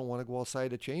 but they don't want to go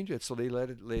outside to change it, so they let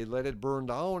it burn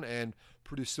down, and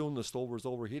pretty soon the stove was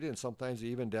overheated, and sometimes they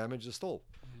even damage the stove.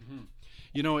 Mm-hmm.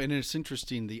 And it's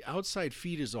interesting. The outside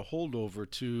feed is a holdover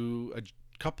to a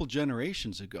couple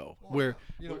generations ago. Why?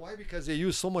 Because they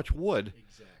use so much wood.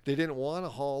 Exactly. They didn't want to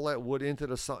haul that wood into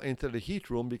the heat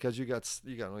room, because you got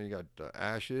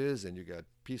ashes, and you got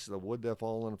pieces of wood that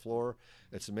fall on the floor.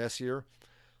 It's messier.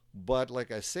 But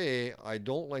like I say, I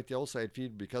don't like the outside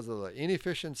feed because of the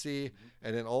inefficiency,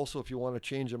 and then also if you want to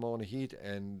change the amount of heat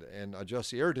and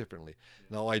adjust the air differently.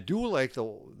 Yeah. Now, I do like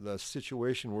the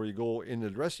situation where you go in the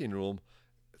dressing room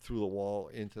through the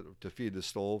wall to feed the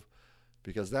stove,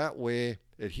 because that way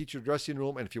it heats your dressing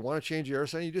room, and if you want to change the air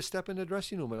setting, you just step in the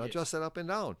dressing room and adjust it up and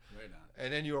down. Right on.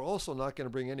 And then you're also not going to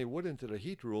bring any wood into the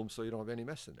heat room, so you don't have any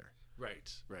mess in there.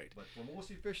 Right. But for most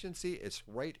efficiency, it's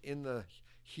right in the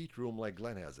heat room like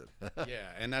Glenn has it. Yeah,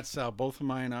 and that's how both of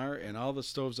mine are, and all the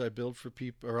stoves I build for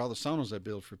people, or all the saunas I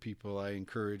build for people, I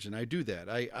encourage, and I do that.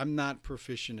 I'm not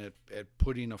proficient at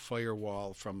putting a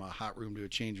firewall from a hot room to a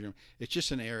change room. It's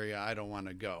just an area I don't want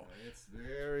to go. It's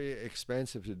very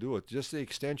expensive to do it. Just the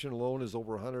extension alone is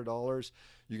over $100.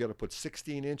 You got to put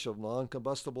 16-inch of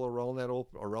non-combustible around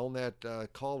that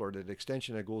collar, that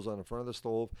extension that goes on the front of the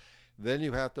stove. Then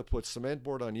you have to put cement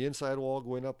board on the inside wall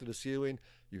going up to the ceiling.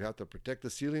 You have to protect the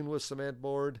ceiling with cement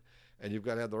board, and you've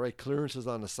got to have the right clearances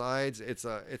on the sides. It's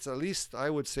at least, I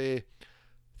would say,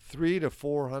 $300 to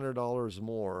 $400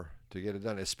 more to get it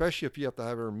done, especially if you have to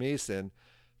have a mason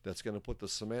that's going to put the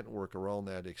cement work around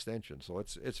that extension. So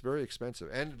it's very expensive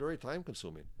and very time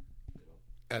consuming.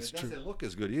 That's true. It doesn't true. look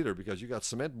as good either, because you got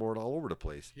cement board all over the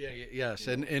place. Yes,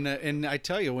 and I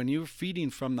tell you, when you're feeding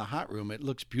from the hot room, it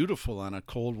looks beautiful on a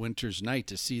cold winter's night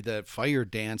to see that fire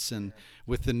dancing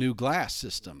with the new glass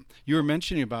system. You were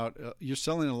mentioning about you're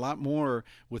selling a lot more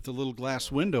with the little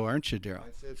glass window, aren't you, Daryl?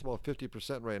 I'd say it's about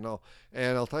 50% right now.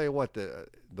 And I'll tell you what, the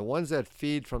ones that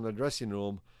feed from the dressing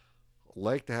room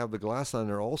like to have the glass on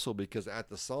there also, because at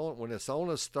the sauna, when the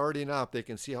sauna is starting up, they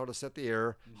can see how to set the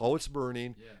air, how it's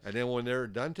burning, and then when they're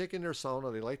done taking their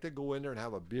sauna, they like to go in there and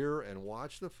have a beer and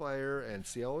watch the fire and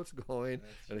see how it's going.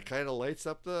 And it kind of lights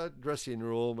up the dressing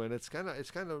room, and it's got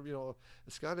its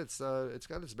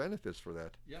benefits for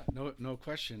that. Yeah, no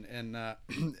question. And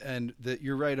and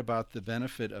you're right about the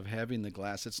benefit of having the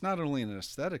glass. It's not only an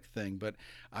aesthetic thing, but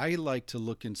I like to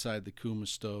look inside the Kuma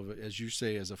stove, as you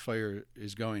say, as a fire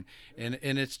is going.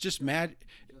 And it's just mad.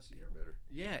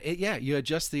 You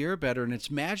adjust the air better, and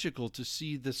it's magical to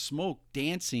see the smoke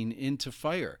dancing into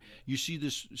fire. You see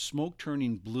this smoke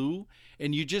turning blue,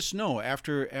 and you just know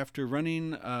after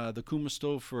running the Kuma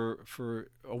stove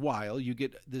for a while, you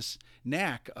get this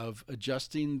knack of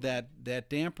adjusting that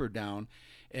damper down,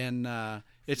 and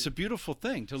it's a beautiful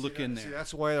thing to look in there. See,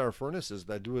 that's why our furnaces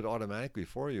that do it automatically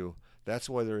for you. That's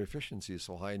why their efficiency is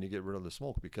so high, and you get rid of the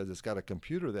smoke, because it's got a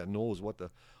computer that knows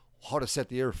how to set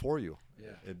the air for you. Yeah.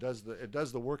 It does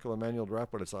the work of a manual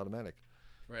draft, but it's automatic.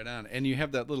 Right on. And you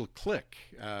have that little click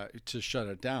to shut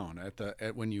it down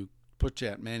at when you put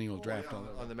that manual draft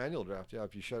on the manual draft. Yeah,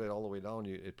 if you shut it all the way down,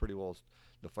 it pretty well,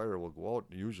 the fire will go out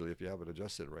usually if you have it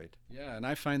adjusted right. Yeah, and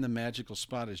I find the magical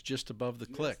spot is just above the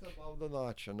click. Just above the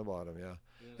notch on the bottom.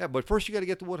 Yeah, but first you got to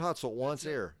get the wood hot so it wants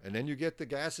air, and then you get the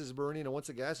gases burning. And once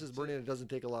the gas is burning, it doesn't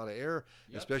take a lot of air,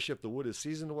 especially if the wood is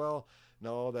seasoned well.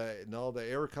 Now the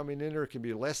air coming in there can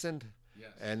be lessened, Yes.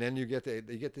 And then you get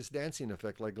this dancing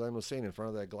effect, like Glenn was saying, in front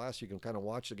of that glass. You can kind of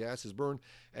watch the gases burn.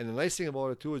 And the nice thing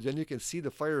about it too is then you can see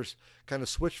the fires kind of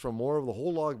switch from more of the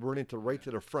whole log burning to right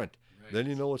to the front. Right. Then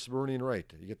you know it's burning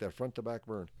right. You get that front to back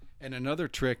burn. And another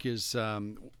trick is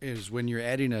when you're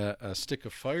adding a stick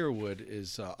of firewood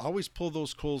is always pull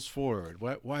those coals forward.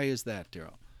 Why is that,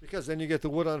 Daryl? Because then you get the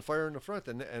wood on fire in the front,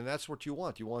 and that's what you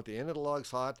want. You want the end of the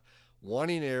logs hot,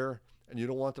 wanting air, and you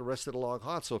don't want the rest of the log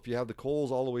hot. So if you have the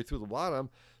coals all the way through the bottom,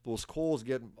 those coals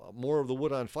get more of the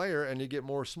wood on fire, and you get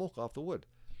more smoke off the wood.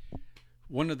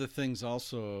 One of the things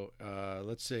also,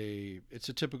 let's say it's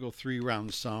a typical 3-round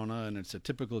sauna, and it's a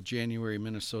typical January,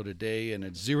 Minnesota day, and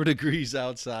it's 0 degrees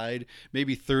outside,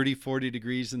 maybe 30, 40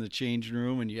 degrees in the changing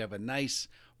room, and you have a nice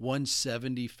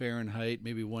 170 Fahrenheit,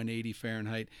 maybe 180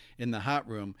 Fahrenheit in the hot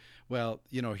room. Well,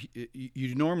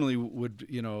 you normally would,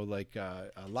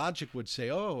 logic would say,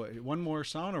 oh, one more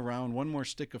sauna round, one more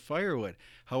stick of firewood.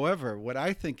 However, what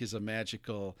I think is a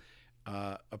magical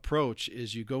approach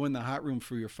is you go in the hot room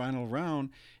for your final round,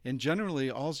 and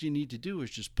generally all you need to do is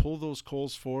just pull those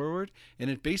coals forward, and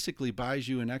it basically buys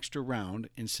you an extra round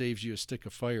and saves you a stick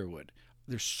of firewood.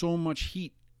 There's so much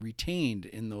heat retained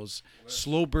in those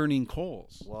slow burning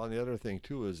coals. Well, and the other thing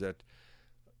too is that,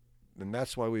 and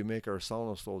that's why we make our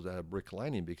sauna stoves that have brick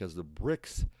lining, because the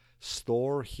bricks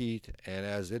store heat, and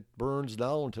as it burns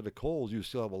down to the coals, you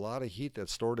still have a lot of heat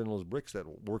that's stored in those bricks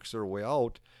that works their way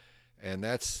out. And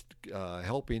that's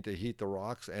helping to heat the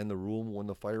rocks and the room when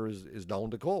the fire is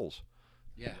down to coals.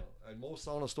 Yeah. And most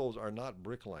sauna stoves are not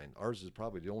brick lined. Ours is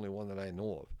probably the only one that I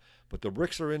know of. But the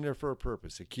bricks are in there for a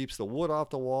purpose. It keeps the wood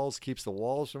off the walls, keeps the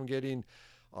walls from getting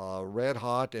red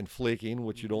hot and flaking,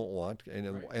 which you don't want.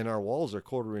 And our walls are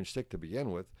 1/4-inch thick to begin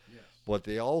with. Yes. But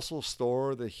they also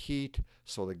store the heat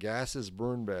so the gases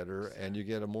burn better, and you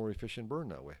get a more efficient burn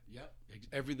that way. Yep.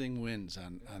 Everything wins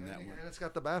on that one. And it's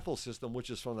got the baffle system, which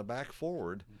is from the back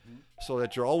forward, so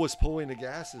that you're always pulling the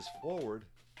gases forward,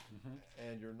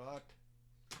 and you're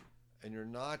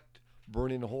not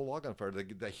burning the whole log on fire.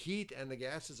 The heat and the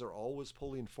gases are always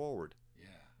pulling forward. Yeah.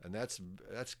 And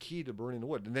that's key to burning the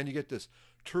wood. And then you get this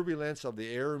turbulence of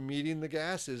the air meeting the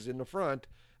gases in the front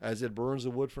as it burns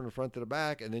the wood from the front to the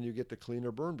back, and then you get the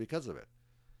cleaner burn because of it.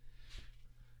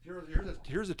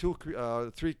 Here's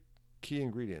the 3 key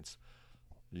ingredients.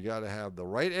 You got to have the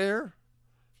right air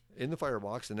in the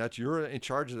firebox, and that's you're in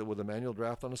charge of it with a manual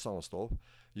draft on a sauna stove.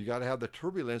 You got to have the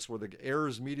turbulence where the air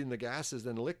is meeting the gases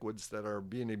and liquids that are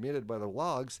being emitted by the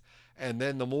logs. And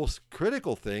then the most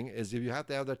critical thing is if you have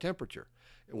to have the temperature.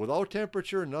 Without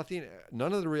temperature,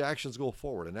 none of the reactions go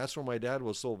forward. And that's where my dad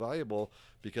was so valuable,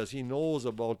 because he knows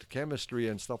about chemistry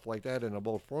and stuff like that, and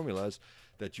about formulas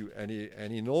that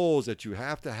he knows that you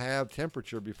have to have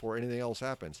temperature before anything else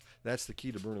happens. That's the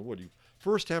key to burning wood.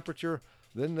 First temperature,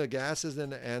 then the gases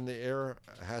and the air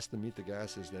has to meet the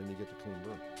gases, then you get the clean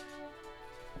burn.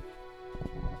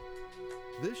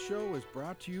 This show is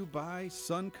brought to you by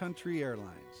Sun Country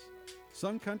Airlines.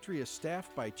 Sun Country is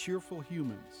staffed by cheerful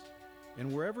humans,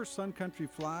 and wherever Sun Country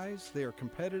flies, they are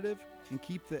competitive and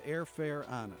keep the airfare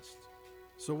honest.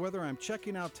 So whether I'm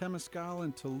checking out Temescal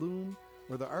in Tulum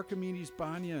or the Archimedes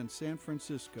Banya in San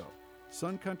Francisco,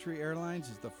 Sun Country Airlines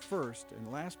is the first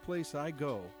and last place I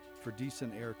go for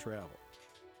decent air travel.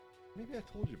 Maybe I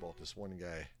told you about this one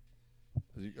guy.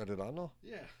 You got it on now?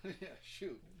 Yeah,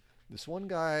 shoot. This one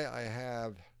guy I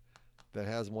have that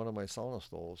has one of my sauna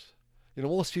stoves.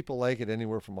 Most people like it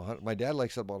anywhere from 100. My dad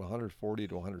likes it about 140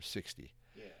 to 160.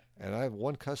 Yeah. And I have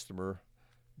one customer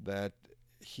that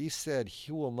he said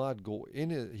he will not go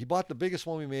in it. He bought the biggest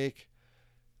one we make,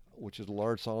 which is a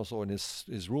large sauna stove, and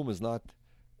his room is not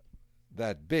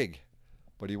that big,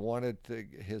 but he wanted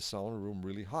his sauna room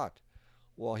really hot.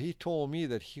 Well, he told me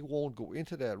that he won't go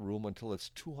into that room until it's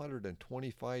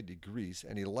 225 degrees,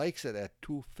 and he likes it at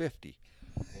 250.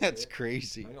 That's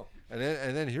crazy. I know. And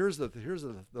then here's the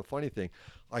funny thing.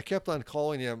 I kept on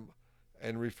calling him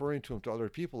and referring to him to other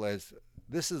people as,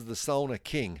 this is the sauna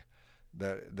king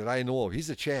that I know of. He's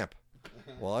a champ.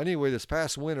 Well, anyway, this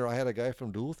past winter, I had a guy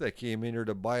from Duluth that came in here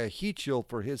to buy a heat shield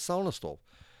for his sauna stove.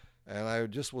 And I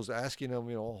just was asking him,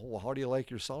 well, how do you like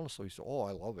your sauna stove? He said, oh,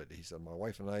 I love it. He said, my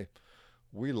wife and I,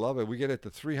 we love it. We get it to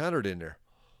 300 in there.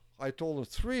 I told him,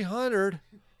 300?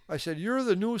 I said, you're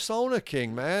the new sauna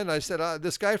king, man. I said,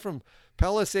 this guy from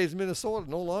Palisades, Minnesota,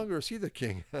 no longer is he the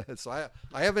king. So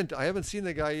I haven't seen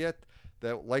the guy yet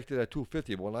that liked it at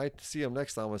 250. But when I see him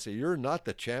next time, I say, you're not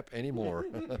the champ anymore.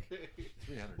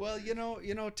 Well,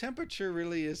 temperature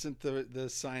really isn't the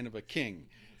sign of a king.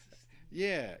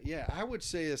 Yeah. I would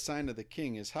say a sign of the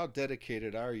king is how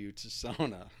dedicated are you to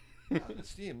sauna? Yeah,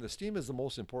 the steam is the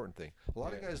most important thing. A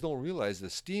lot of guys don't realize the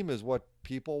steam is what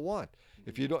people want.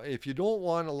 If you don't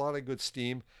want a lot of good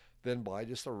steam, then buy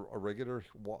just a regular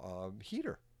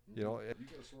heater. You know. You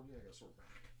got a sore knee, I got a sore back.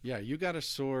 Yeah, you got a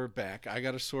sore back. I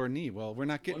got a sore knee. Well, we're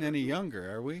not getting any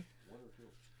younger, are we? One or two.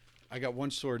 I got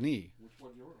one sore knee. Which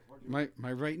one yours?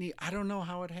 My right knee. I don't know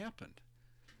how it happened.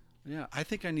 Yeah, I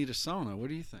think I need a sauna. What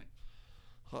do you think?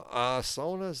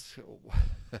 Sauna's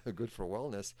good for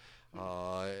wellness,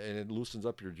 and it loosens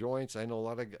up your joints. I know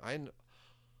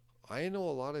I know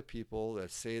a lot of people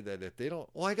that say that if they don't,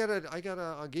 I got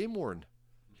a game warden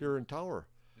here in Tower,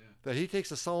 that he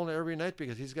takes a sauna every night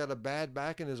because he's got a bad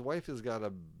back and his wife has got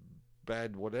a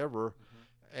bad whatever,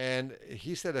 and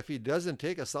he said if he doesn't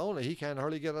take a sauna, he can't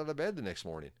hardly get out of bed the next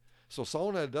morning. So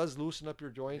sauna does loosen up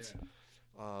your joints.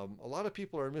 Yeah. A lot of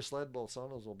people are misled about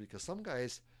saunas though, because some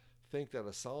guys think that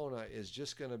a sauna is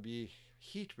just going to be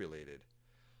heat related.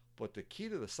 But the key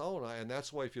to the sauna, and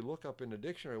that's why if you look up in the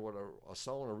dictionary what a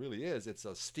sauna really is, it's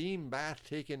a steam bath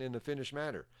taken in the finished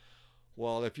matter.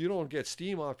 Well, if you don't get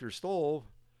steam off your stove,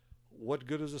 what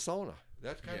good is a sauna?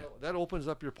 That opens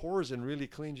up your pores and really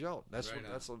cleans you out. That's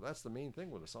the main thing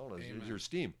with a sauna is your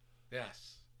steam.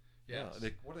 Yes. Yeah.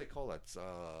 What do they call that?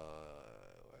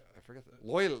 I forget.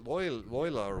 Loila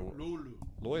or Lulu.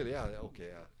 Loila. Yeah. Okay.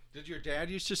 Yeah. Did your dad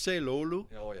used to say Lolu?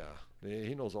 Oh, yeah.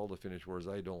 He knows all the Finnish words.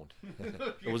 I don't.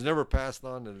 It was never passed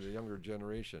on to the younger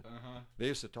generation. They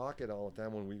used to talk it all the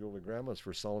time when we go to Grandma's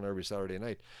for sauna every Saturday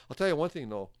night. I'll tell you one thing,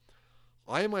 though.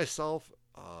 I myself,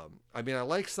 I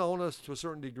like saunas to a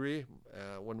certain degree.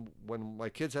 When my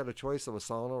kids had a choice of a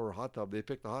sauna or a hot tub, they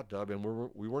picked the hot tub, and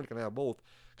we weren't going to have both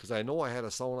because I know I had a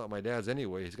sauna at my dad's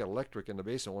anyway. He's got electric in the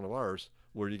basement, one of ours,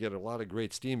 where you get a lot of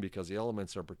great steam because the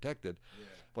elements are protected. Yeah.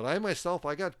 But I myself,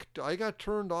 I got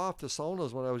turned off to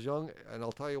saunas when I was young, and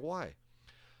I'll tell you why.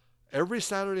 Every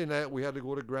Saturday night we had to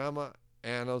go to Grandma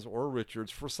Anna's or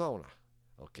Richard's for sauna,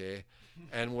 okay?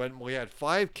 And when we had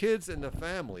 5 kids in the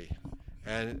family,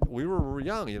 and we were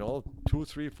young, 2,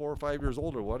 3, 4, 5 years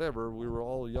old or whatever, we were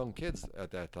all young kids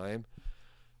at that time,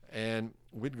 and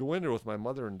we'd go in there with my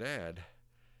mother and dad,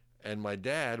 and my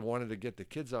dad wanted to get the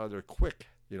kids out of there quick.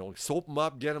 Soap them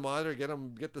up, get them out of there,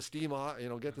 get the steam out,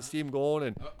 get the steam going,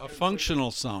 and a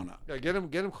functional sauna. Yeah, get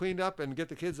them cleaned up and get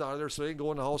the kids out of there so they can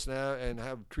go in the house and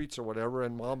have treats or whatever.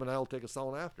 And Mom and I will take a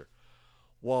sauna after.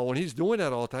 Well, when he's doing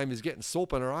that all the time, he's getting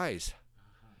soap in our eyes,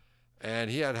 and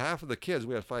he had half of the kids.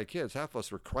 We had 5 kids. Half of us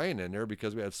were crying in there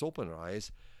because we had soap in our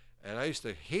eyes. And I used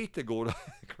to hate to go to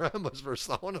Grandma's for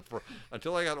sauna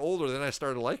until I got older. Then I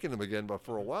started liking them again. But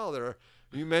for a while there,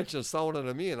 you mentioned sauna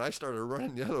to me, and I started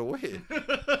running the other way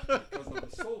because of the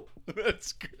soap.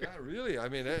 That's good. Yeah, really. I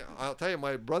mean, I'll tell you,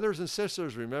 my brothers and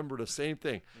sisters remember the same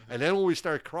thing. And then when we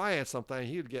start crying, sometimes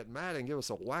he'd get mad and give us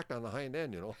a whack on the hind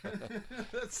end.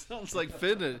 That sounds like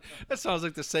Finland. That sounds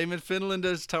like the same in Finland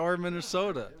as Tower,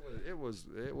 Minnesota. It was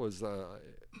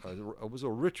a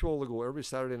ritual to go every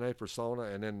Saturday night for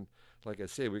sauna, and then, like I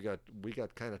say, we got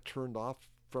kind of turned off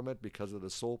from it because of the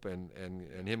soap and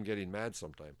him getting mad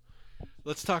sometime.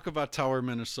 Let's talk about Tower,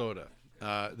 Minnesota.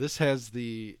 This has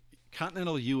the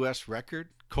continental U.S. record,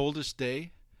 coldest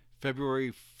day,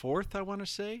 February 4th, I want to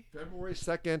say. February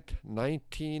 2nd,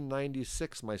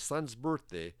 1996, my son's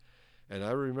birthday, and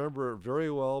I remember it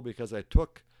very well because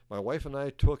my wife and I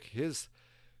took his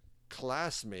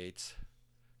classmates,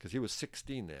 because he was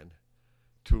 16 then,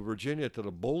 to Virginia to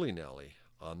the bowling alley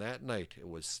on that night. It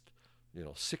was,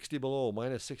 60 below,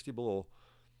 minus 60 below,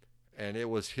 and it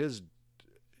was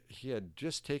he had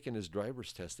just taken his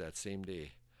driver's test that same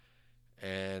day,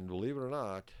 and believe it or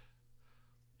not,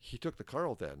 he took the car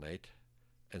out that night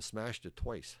and smashed it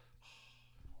twice.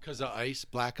 Because of ice,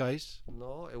 black ice?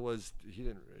 No, it was, he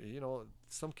didn't,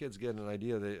 some kids get an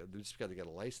idea, they just got to get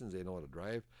a license, they know how to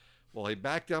drive. Well, he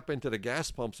backed up into the gas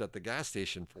pumps at the gas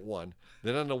station for one.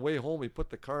 Then on the way home, he put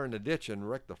the car in the ditch and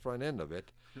wrecked the front end of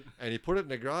it. And he put it in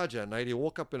the garage at night. He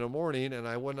woke up in the morning, and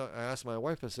I asked my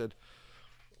wife, I said,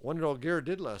 wonder how Garrett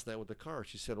did last night with the car.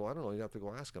 She said, well, I don't know. You'd have to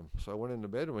go ask him. So I went in the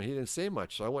bedroom, and he didn't say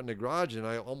much. So I went in the garage, and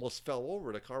I almost fell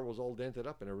over. The car was all dented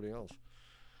up and everything else.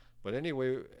 But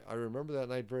anyway, I remember that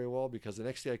night very well because the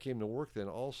next day I came to work then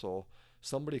also,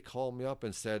 somebody called me up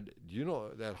and said, do you know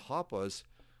that Hoppa's,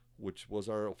 which was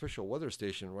our official weather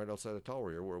station right outside of Tower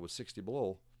here where it was 60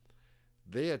 below,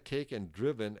 they had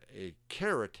driven a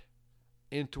carrot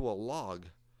into a log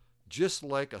just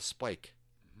like a spike.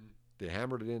 They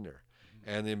hammered it in there.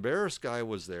 And the embarrassed guy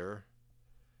was there,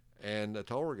 and the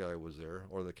Tower guy was there,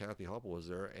 or the Kathy Hoppa was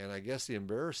there, and I guess the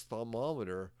embarrassed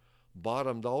thermometer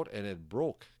bottomed out and it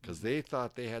broke because they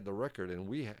thought they had the record, and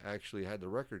we actually had the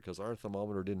record because our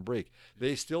thermometer didn't break.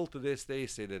 They still to this day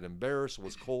say that Embarrass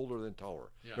was colder than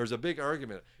Tower. Yeah. There's a big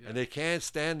argument, and they can't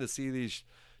stand to see these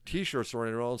T-shirts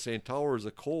running around saying Tower is the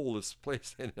coldest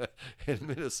place in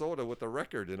Minnesota with the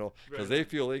record, because they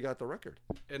feel they got the record.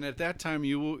 And at that time,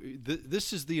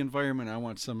 this is the environment I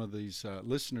want some of these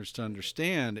listeners to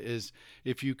understand is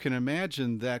if you can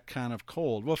imagine that kind of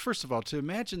cold. Well, first of all, to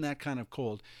imagine that kind of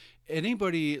cold,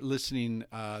 anybody listening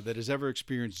that has ever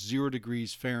experienced 0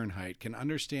 degrees Fahrenheit can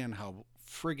understand how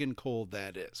friggin' cold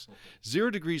that is. 0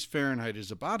 degrees Fahrenheit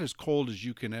is about as cold as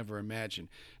you can ever imagine.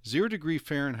 0 degree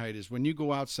Fahrenheit is when you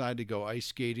go outside to go ice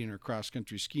skating or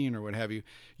cross-country skiing or what have you,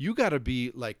 you got to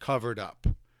be like covered up.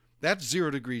 That's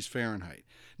 0 degrees Fahrenheit.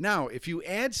 Now, if you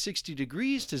add 60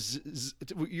 degrees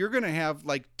you're going to have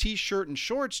like t-shirt and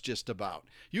shorts just about.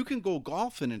 You can go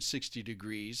golfing in 60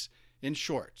 degrees in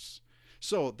shorts.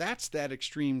 So that's that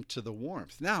extreme to the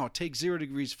warmth. Now take 0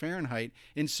 degrees Fahrenheit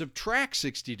and subtract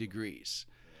 60 degrees.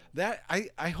 That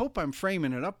I hope I'm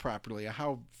framing it up properly,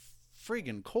 how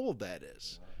friggin' cold that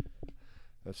is.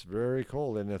 That's very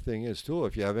cold. And the thing is, too,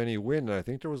 if you have any wind, and I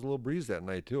think there was a little breeze that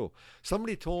night, too.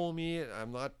 Somebody told me,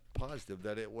 I'm not positive,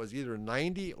 that it was either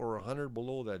 90 or 100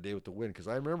 below that day with the wind. Because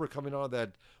I remember coming out of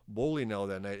that bowling alley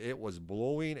that night, it was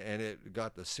blowing, and it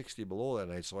got to 60 below that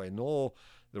night. So I know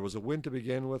there was a wind to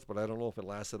begin with, but I don't know if it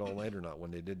lasted all night or not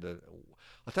when they did the...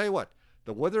 I'll tell you what,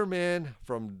 the weatherman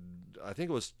from, I think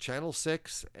it was Channel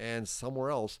 6 and somewhere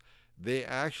else, they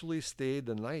actually stayed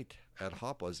the night at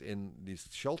Hoppa's in these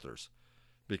shelters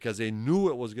because they knew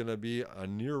it was going to be a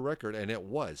near record, and it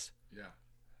was. Yeah.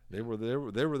 They were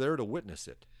there to witness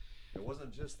it. It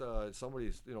wasn't just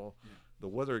somebody's, the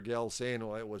weather gal saying,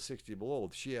 it was 60 below.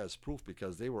 She has proof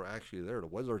because they were actually there. The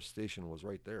weather station was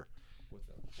right there with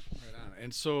them. Right on.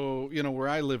 And so, where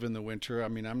I live in the winter, I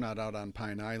mean, I'm not out on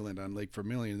Pine Island on Lake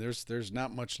Vermilion. There's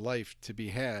not much life to be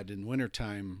had in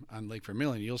wintertime on Lake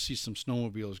Vermilion. You'll see some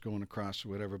snowmobiles going across or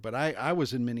whatever. But I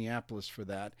was in Minneapolis for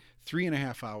that,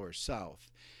 3.5 hours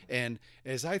south. And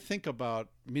as I think about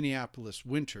Minneapolis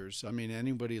winters, I mean,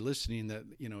 anybody listening that,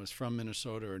 is from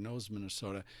Minnesota or knows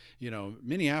Minnesota,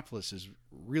 Minneapolis is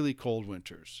really cold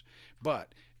winters.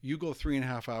 But you go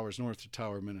 3.5 hours north of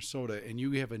Tower, Minnesota, and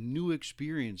you have a new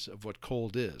experience of what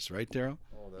cold is, right, Daryl?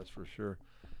 Oh, that's for sure.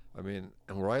 I mean,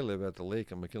 and where I live at the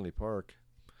lake in McKinley Park,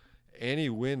 any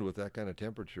wind with that kind of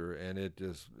temperature, and it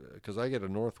is because I get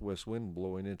a northwest wind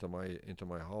blowing into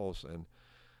my house,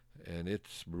 and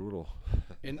it's brutal.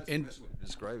 And That's the best way to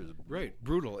describe it. Right,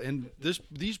 brutal. And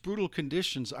these brutal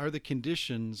conditions are the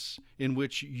conditions in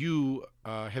which you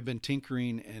have been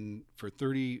tinkering and for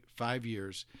 35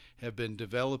 years have been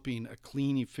developing a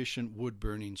clean, efficient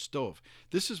wood-burning stove.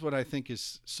 This is what I think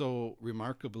is so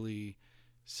remarkably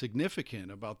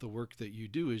significant about the work that you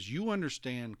do is you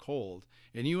understand cold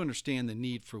and you understand the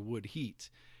need for wood heat.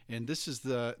 And this is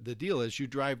the deal as you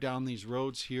drive down these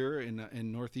roads here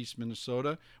in northeast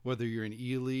Minnesota, whether you're in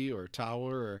Ely or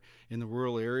Tower or in the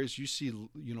rural areas, you see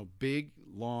big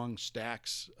long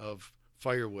stacks of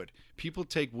firewood. People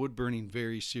take wood burning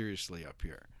very seriously up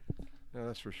here. Yeah,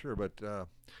 that's for sure. But the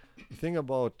thing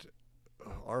about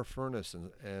our furnace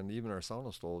and even our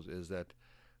sauna stoves is that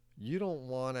you don't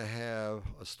want to have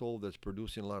a stove that's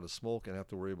producing a lot of smoke and have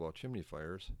to worry about chimney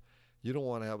fires. You don't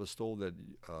want to have a stove that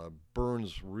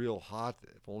burns real hot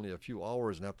for only a few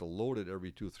hours and have to load it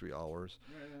every 2-3 hours.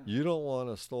 Yeah. You don't want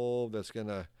a stove that's going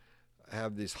to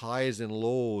have these highs and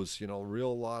lows,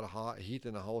 real lot of hot heat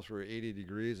in the house for 80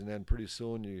 degrees, and then pretty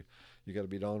soon you got to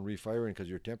be down refiring because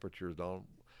your temperature is down.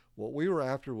 What we were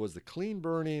after was the clean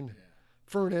burning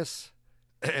furnace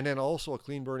and then also a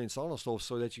clean burning sauna stove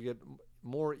so that you get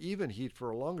more even heat for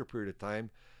a longer period of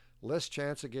time, less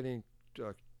chance of getting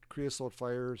creosote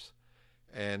fires,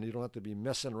 and you don't have to be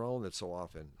messing around it so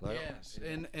often. Yes,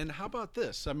 and how about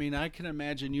this? I mean, I can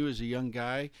imagine you as a young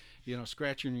guy,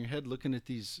 scratching your head looking at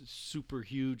these super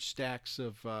huge stacks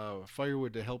of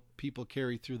firewood to help people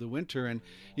carry through the winter. And,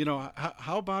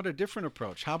 how about a different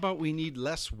approach? How about we need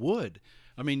less wood?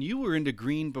 I mean, you were into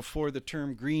green before the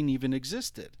term green even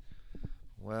existed.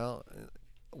 Well,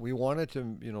 we wanted to,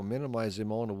 minimize the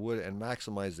amount of wood and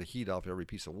maximize the heat off every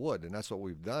piece of wood. And that's what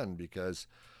we've done because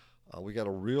we got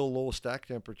a real low stack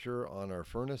temperature on our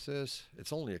furnaces.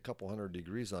 It's only a couple hundred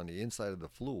degrees on the inside of the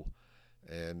flue.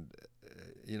 And,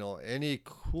 any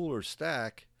cooler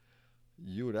stack,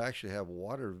 you would actually have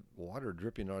water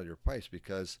dripping out of your pipes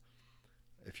because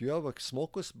if you have a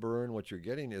smokeless burn, what you're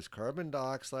getting is carbon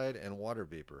dioxide and water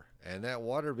vapor. And that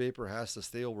water vapor has to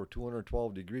stay over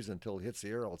 212 degrees until it hits the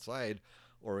air outside,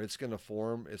 or it's going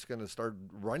to start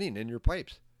running in your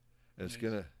pipes.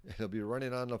 and it'll be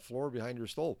running on the floor behind your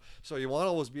stove. So you want to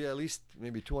always be at least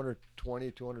maybe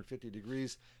 220, 250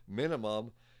 degrees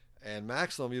minimum, and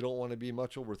maximum you don't want to be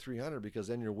much over 300 because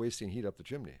then you're wasting heat up the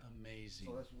chimney. Amazing.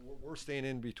 So we're staying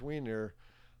in between there.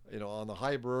 On the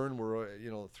high burn, we're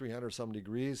 300 some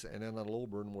degrees, and then on low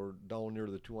burn, we're down near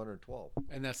the 212.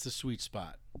 And that's the sweet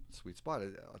spot. Sweet spot.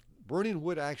 Burning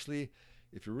wood, actually,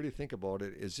 if you really think about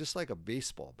it, is just like a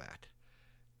baseball bat.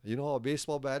 You know how a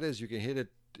baseball bat is? You can hit it,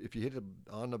 if you hit it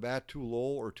on the bat too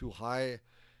low or too high,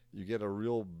 you get a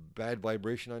real bad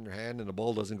vibration on your hand and the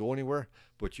ball doesn't go anywhere.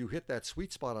 But you hit that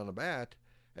sweet spot on the bat,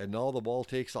 and now the ball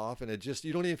takes off, and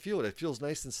you don't even feel it. It feels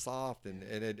nice and soft, and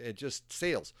it just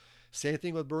sails. Same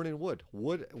thing with burning wood.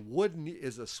 Wood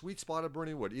is a sweet spot of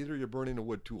burning wood. Either you're burning the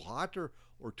wood too hot or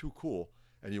too cool,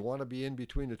 and you want to be in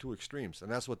between the two extremes,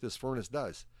 and that's what this furnace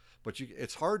does. But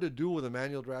it's hard to do with a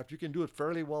manual draft. You can do it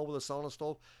fairly well with a sauna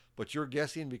stove, but you're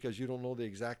guessing because you don't know the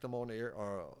exact amount of air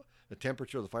or the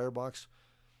temperature of the firebox.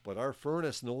 But our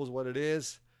furnace knows what it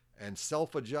is and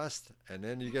self-adjust, and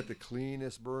then you get the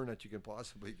cleanest burn that you can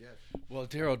possibly get. Well,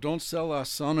 Daryl, don't sell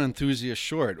us sauna enthusiasts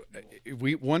short.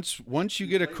 Once you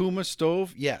get a Kuma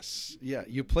stove, yes, yeah,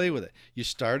 you play with it. You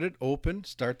start it open,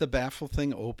 start the baffle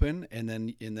thing open, and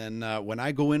then when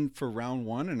I go in for round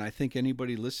one, and I think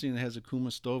anybody listening that has a Kuma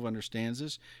stove understands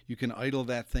this, you can idle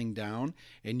that thing down,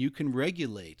 and you can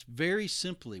regulate very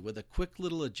simply with a quick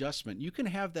little adjustment. You can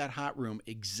have that hot room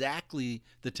exactly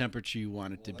the temperature you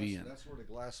want it to be in. That's where the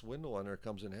glass window on there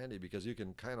comes in handy, because you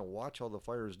can kind of watch how the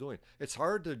fire is doing. It's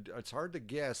hard to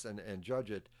guess and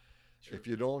judge it. Sure. If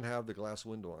you don't have the glass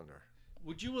window on there.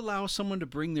 Would you allow someone to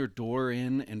bring their door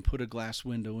in and put a glass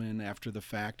window in after the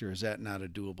fact, or is that not a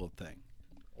doable thing?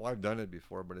 Well, I've done it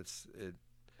before, but it's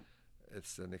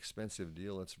an expensive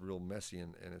deal. It's real messy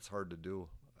and it's hard to do.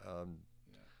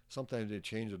 Sometimes they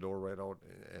change the door right out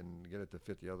and get it to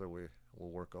fit the other way. Will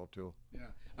work out too. Yeah,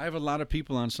 I have a lot of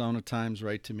people on Sauna Times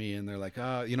write to me, and they're like,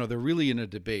 they're really in a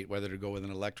debate whether to go with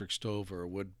an electric stove or a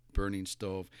wood burning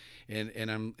stove, and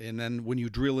then when you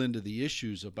drill into the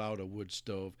issues about a wood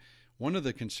stove, one of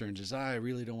the concerns is I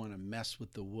really don't want to mess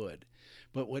with the wood,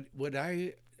 but what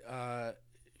I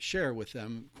share with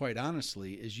them quite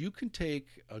honestly is you can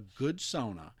take a good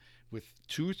sauna with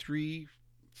 2 or 3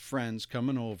 friends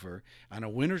coming over on a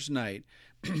winter's night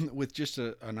with just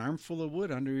an armful of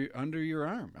wood under your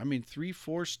arm. I mean,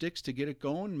 3-4 sticks to get it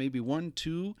going, maybe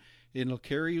 1-2. It'll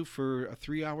carry you for a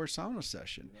 3-hour sauna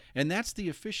session. And that's the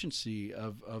efficiency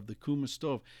of the Kuma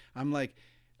stove. I'm like,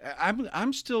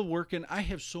 I'm still working. I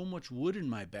have so much wood in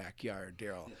my backyard,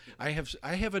 Daryl. I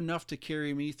have enough to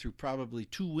carry me through probably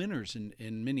 2 winters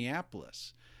in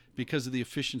Minneapolis because of the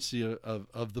efficiency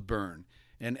of the burn.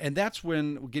 And that's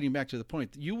when, getting back to the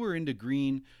point, you were into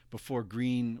green before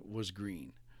green was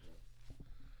green.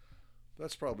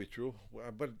 That's probably true.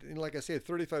 But like I said,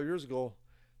 35 years ago,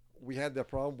 we had that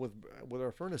problem with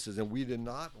our furnaces, and we did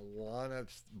not want to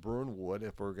burn wood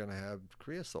if we're going to have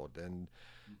creosote.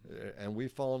 And we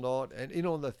found out, and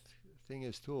the thing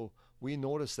is too, we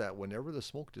noticed that whenever the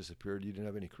smoke disappeared, you didn't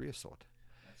have any creosote.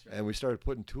 That's right. And we started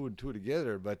putting 2 and 2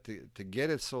 together, but to get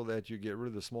it so that you get rid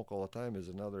of the smoke all the time is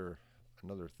another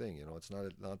thing. It's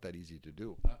not that easy to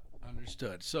do.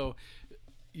 Understood. So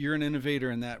you're an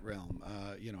innovator in that realm.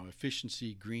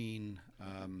 Efficiency, green.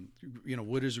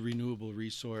 Wood is a renewable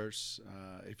resource.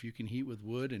 If you can heat with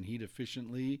wood and heat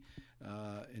efficiently,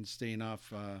 and staying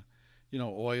off,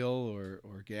 oil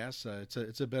or gas,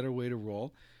 it's a better way to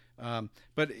roll.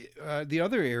 But the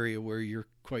other area where you're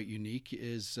quite unique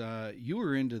is you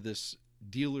were into this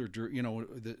dealer,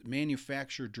 the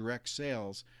manufacturer direct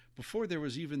sales before there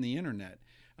was even the internet.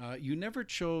 You never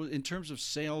chose, in terms of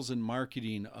sales and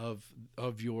marketing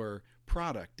of your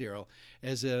product, Daryl,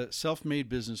 as a self-made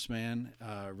businessman,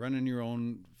 running your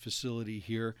own facility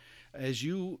here, as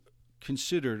you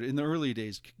considered in the early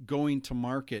days going to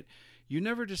market, you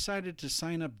never decided to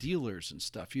sign up dealers and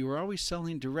stuff. You were always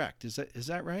selling direct. Is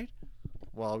that right?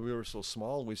 Well, we were so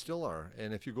small, we still are.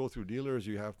 And if you go through dealers,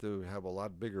 you have to have a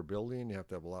lot bigger building. You have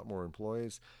to have a lot more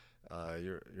employees.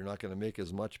 You're not going to make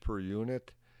as much per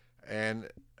unit. And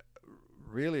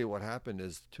really what happened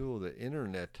is, too, the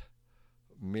internet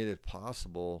made it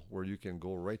possible where you can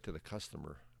go right to the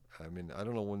customer. I mean, I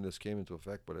don't know when this came into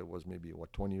effect, but it was maybe,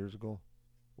 20 years ago,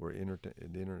 where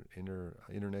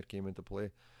internet came into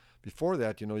play. Before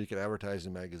that, you could advertise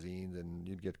in magazines and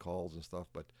you'd get calls and stuff,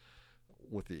 but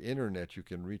with the internet, you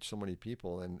can reach so many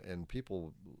people, and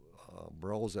people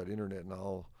browse that internet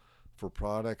now for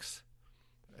products,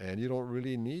 and you don't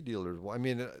really need dealers. Well, I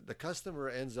mean, the customer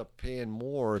ends up paying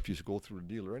more if you go through a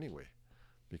dealer anyway,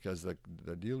 because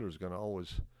the dealer is going to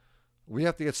always we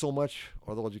have to get so much,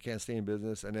 otherwise you can't stay in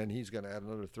business. And then he's going to add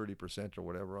another 30% or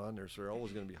whatever on there. So they're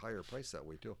always going to be higher price that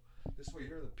way too. This way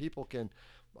here, the people can.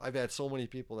 I've had so many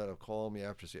people that have called me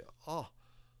after say, "Oh,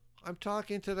 I'm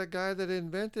talking to the guy that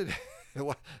invented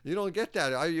it." You don't get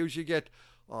that. I usually get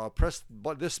press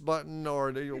this button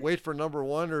or you wait for number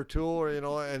 1 or 2 or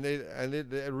and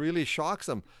it really shocks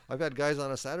them. I've had guys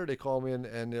on a Saturday call me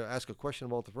and ask a question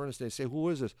about the furnace. They say, "Who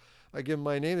is this?" I give them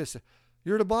my name. They say,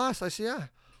 "You're the boss." I say, "Yeah."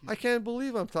 "I can't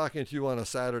believe I'm talking to you on a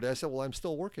Saturday." I said, "Well, I'm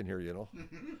still working here,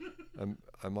 I'm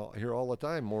here all the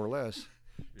time, more or less."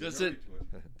 Does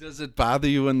it bother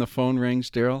you when the phone rings,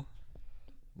 Daryl?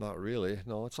 Not really.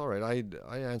 No, it's all right.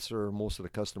 I answer most of the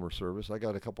customer service. I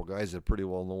got a couple guys that pretty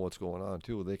well know what's going on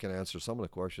too. They can answer some of the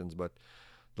questions, but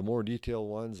the more detailed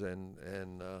ones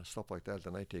and stuff like that,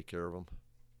 then I take care of them.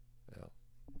 Yeah.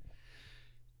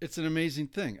 It's an amazing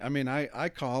thing. I mean, I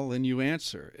call and you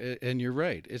answer, and you're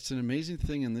right. It's an amazing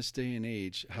thing in this day and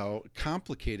age how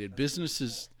complicated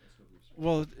businesses.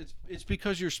 Well, it's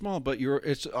because you're small, but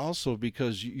it's also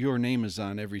because your name is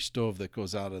on every stove that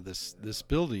goes out of this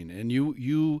building, and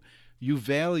you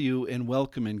value and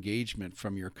welcome engagement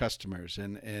from your customers,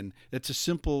 and it's a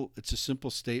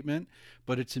simple statement,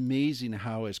 but it's amazing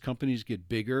how as companies get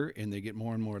bigger and they get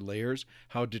more and more layers,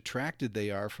 how detracted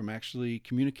they are from actually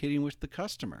communicating with the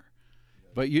customer.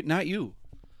 But not you.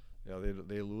 Yeah,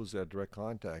 they lose that direct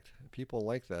contact. People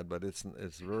like that, but it's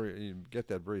very, you get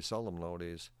that very seldom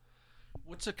nowadays.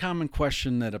 What's a common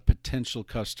question that a potential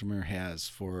customer has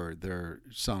for their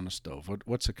sauna stove?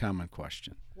 What's a common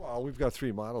question? Well, we've got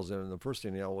 3 models, and the first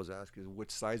thing they always ask is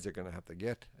which size they're going to have to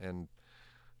get. And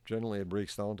generally it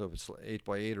breaks down to if it's 8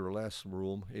 by 8 or less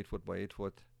room, 8 foot by 8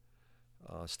 foot,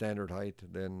 standard height,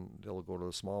 then they'll go to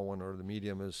the small one, or the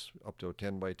medium is up to a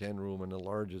 10 by 10 room, and the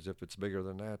large is if it's bigger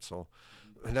than that. So,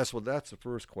 and that's the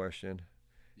first question.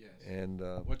 Yes. And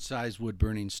what size wood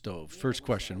burning stove? First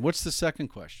question. What's the second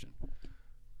question?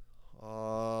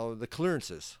 The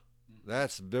clearances.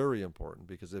 That's very important,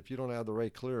 because if you don't have the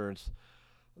right clearance,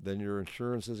 then your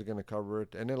insurance isn't going to cover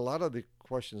it. And then a lot of the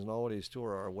questions nowadays too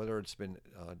are whether it's been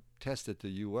tested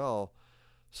to UL,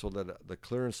 so that the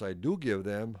clearance I do give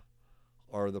them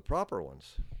are the proper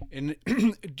ones. And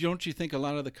don't you think a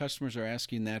lot of the customers are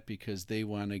asking that because they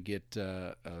want to get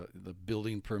the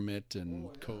building permit and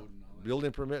code and all that?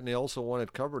 Building permit, and they also want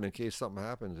it covered in case something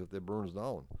happens if it burns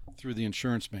down. Through the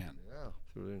insurance man. Yeah,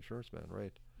 through the insurance man,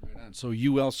 right. Right on. So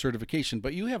UL certification,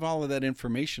 but you have all of that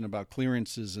information about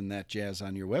clearances and that jazz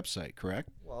on your website, correct?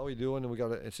 Well, we do, and we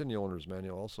got it's in the owner's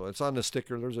manual also. It's on the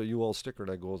sticker. There's a UL sticker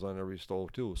that goes on every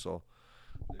stove too. So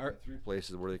there are 3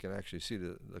 places where they can actually see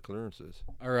the clearances.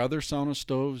 Are other sauna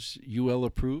stoves UL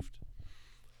approved?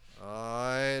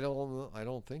 I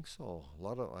don't think so.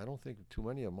 I don't think too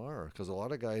many of them are, because a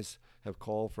lot of guys have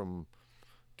called from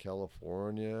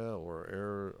California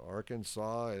or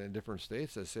Arkansas and in different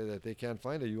states that say that they can't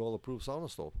find a UL approved sauna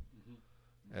stove.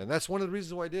 Mm-hmm. And that's one of the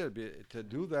reasons why I did it, to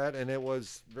do that, and it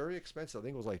was very expensive. I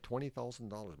think it was like $20,000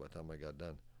 by the time I got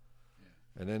done.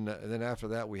 Yeah. And then after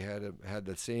that, we had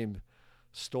the same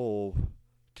stove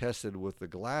tested with the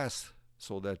glass,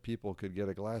 so that people could get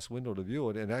a glass window to view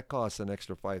it, and that costs an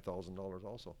extra $5,000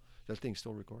 also. That thing's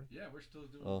still recording? Yeah, we're still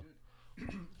doing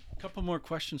good. A couple more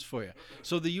questions for you.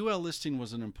 So the UL listing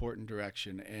was an important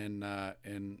direction,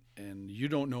 and you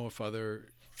don't know if other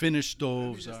finished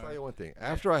stoves Let me just tell you one thing.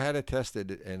 After I had it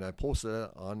tested and I posted it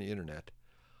on the internet,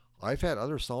 I've had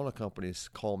other sauna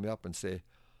companies call me up and say,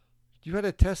 "You had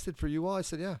it tested for UL?" I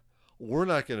said, "Yeah." "We're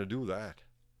not going to do that.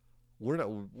 You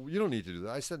don't need to do that."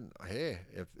 I said, "Hey,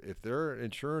 if their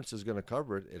insurance is going to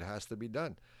cover it, it has to be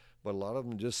done." But a lot of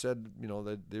them just said,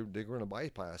 that they're going to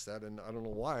bypass that, and I don't know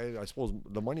why. I suppose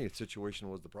the money situation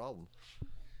was the problem.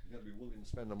 You got to be willing to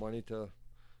spend the money to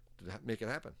make it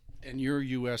happen. And you're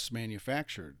U.S.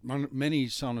 manufactured. Many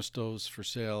sauna stoves for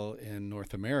sale in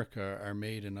North America are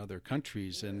made in other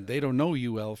countries, and they don't know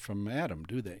UL from Adam,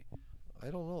 do they?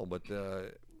 I don't know, but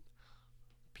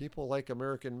people like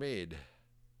American made.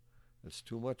 It's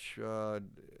too much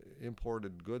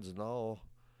imported goods now,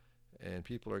 and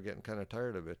people are getting kind of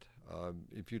tired of it.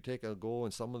 If you take a go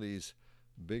in some of these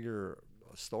bigger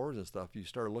stores and stuff, you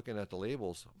start looking at the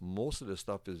labels, most of the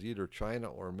stuff is either China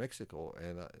or Mexico,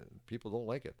 and people don't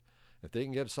like it. If they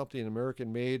can get something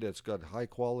American made that's got high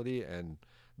quality and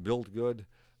built good,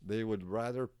 they would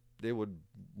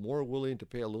more willing to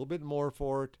pay a little bit more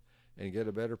for it and get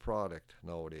a better product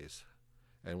nowadays.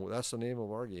 And that's the name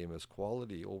of our game, is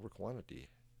quality over quantity.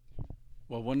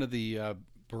 Well, one of the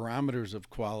barometers of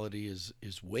quality is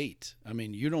weight. I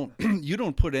mean, you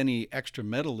don't put any extra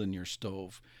metal in your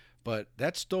stove, but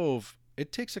that stove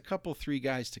it takes a couple, 3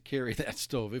 guys to carry that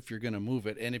stove if you're going to move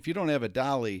it. And if you don't have a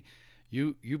dolly,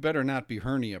 you better not be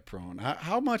hernia prone.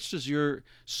 How much does your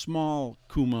small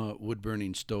Kuma wood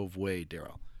burning stove weigh,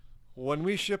 Daryl? When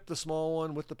we ship the small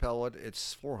one with the pellet,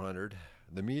 it's 400.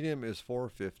 The medium is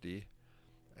 450,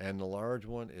 and the large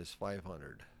one is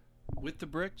 500. With the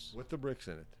bricks? With the bricks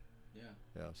in it. Yeah.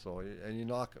 Yeah. So and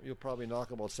you'll probably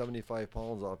knock about 75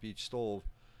 pounds off each stove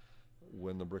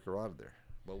when the brick are out of there.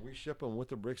 But we ship them with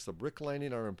the bricks. The brick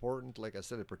lining are important. Like I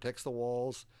said, it protects the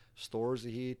walls, stores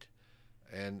the heat,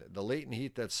 and the latent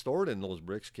heat that's stored in those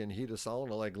bricks can heat a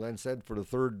sauna, like Glenn said, for the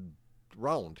third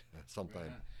round sometime.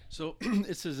 Right. So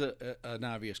this is an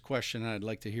obvious question, and I'd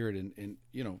like to hear it, and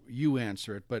you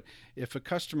answer it. But if a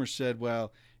customer said,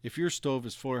 well, if your stove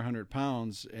is 400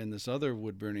 pounds and this other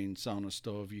wood-burning sauna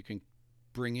stove you can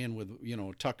bring in with,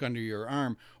 tuck under your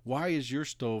arm, why is your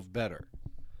stove better?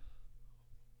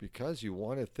 Because you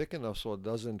want it thick enough so it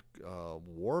doesn't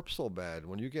warp so bad.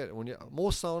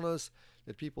 Most saunas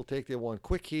that people take, they want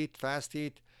quick heat, fast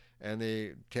heat, and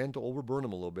they tend to overburn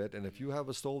them a little bit. And if you have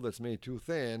a stove that's made too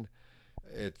thin,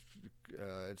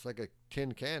 it's like a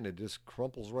tin can. It just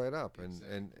crumples right up,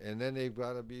 and then they've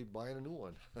got to be buying a new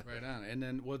one. Right on. And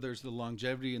then there's the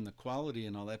longevity and the quality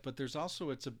and all that, but there's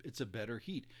also it's a better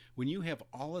heat. When you have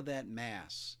all of that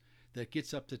mass that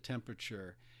gets up to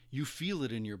temperature, you feel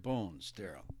it in your bones,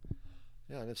 Daryl.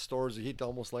 Yeah, and it stores the heat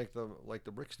almost like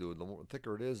the bricks do. The more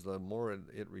thicker it is, the more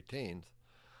it retains.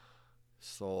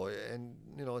 So, and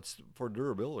it's for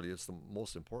durability. It's the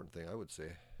most important thing, I would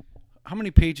say. How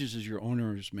many pages is your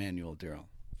owner's manual, Daryl,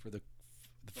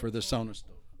 for the sauna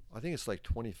stove? I think it's like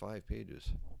 25 pages.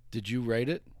 Did you write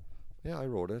it? Yeah, I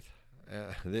wrote it.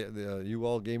 You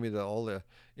all gave me all the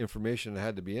information that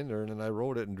had to be in there, and then I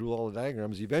wrote it and drew all the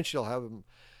diagrams. Eventually, I'll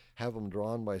have them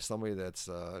drawn by somebody that's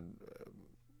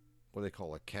what they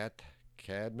call a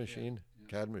CAD machine. Yeah.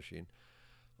 CAD machine.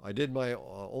 I did my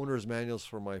owner's manuals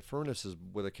for my furnaces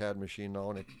with a CAD machine now,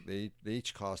 and they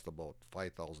each cost about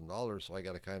 $5,000, so I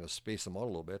got to kind of space them out a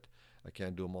little bit. I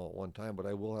can't do them all at one time, but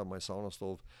I will have my sauna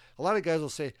stove. A lot of guys will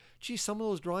say, gee, some of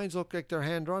those drawings look like they're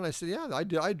hand-drawn. I said, yeah,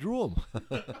 I drew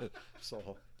them.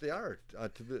 So they are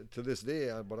to this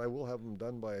day, but I will have them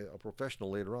done by a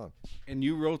professional later on. And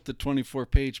you wrote the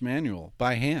 24-page manual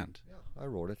by hand? Yeah, I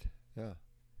wrote it, yeah.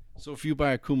 So if you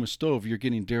buy a Kuma stove, you're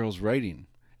getting Daryl's writing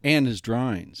and his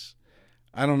drawings.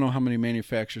 I don't know how many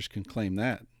manufacturers can claim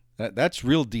that. That's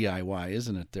real DIY,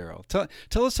 isn't it, Daryl?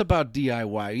 Tell us about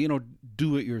DIY,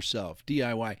 do it yourself,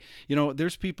 DIY.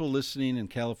 There's people listening in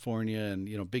California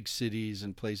and, big cities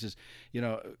and places.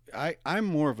 I'm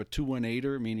more of a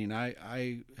 218er, meaning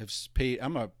I have paid,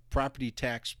 I'm a property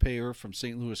tax payer from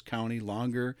St. Louis County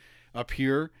longer up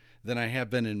here than I have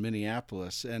been in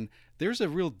Minneapolis. And there's a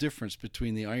real difference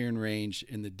between the Iron Range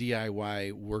and the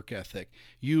DIY work ethic.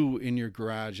 You in your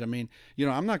garage, I'm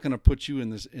not going to put you in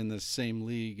the same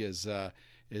league as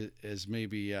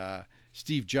maybe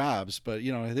Steve Jobs, but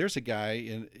there's a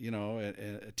guy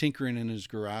tinkering in his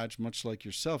garage, much like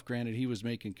yourself. Granted, he was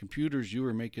making computers, you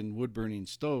were making wood burning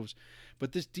stoves,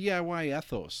 but this DIY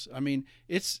ethos,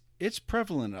 it's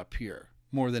prevalent up here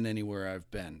more than anywhere I've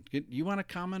been. You want to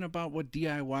comment about what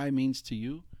DIY means to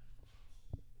you?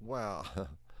 Well,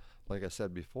 like I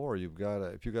said before, if you've got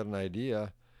an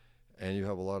idea and you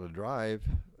have a lot of drive,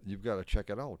 you've got to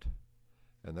check it out.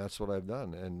 And that's what I've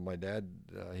done. And my dad,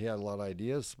 he had a lot of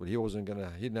ideas, but he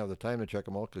didn't have the time to check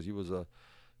them out because he was a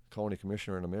county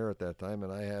commissioner and a mayor at that time.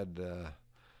 And I had,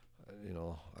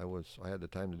 I had the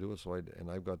time to do it. So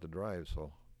I've got the drive,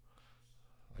 so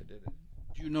I did it.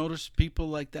 Do you notice people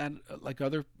like that, like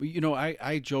other,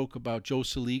 I joke about Joe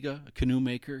Saliga, a canoe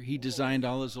maker. He designed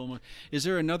all his own. Is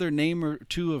there another name or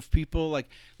two of people like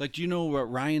do you know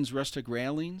Ryan's Rustic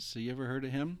Railings? Have you ever heard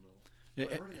of him? No. I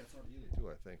heard of that too,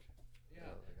 I think.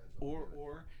 Yeah.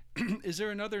 Or is there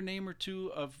another name or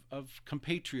two of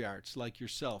compatriots like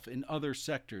yourself in other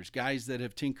sectors, guys that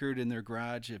have tinkered in their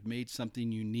garage, have made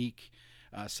something unique,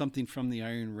 something from the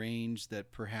Iron Range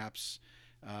that perhaps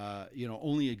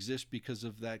only exists because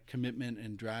of that commitment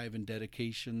and drive and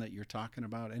dedication that you're talking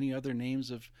about? Any other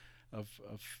names of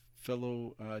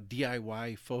fellow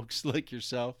DIY folks like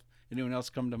yourself? Anyone else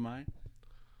come to mind?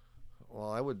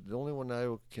 Well, the only one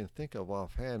I can think of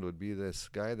offhand would be this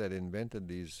guy that invented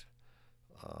these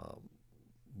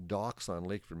docks on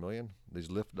Lake Vermilion, these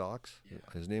lift docks. Yeah.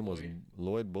 His name was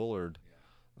Lloyd Bullard.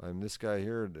 Yeah. And this guy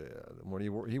here, when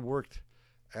he worked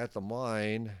at the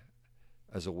mine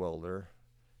as a welder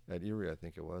at Erie, I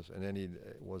think it was, and then he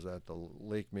was at the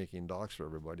lake making docks for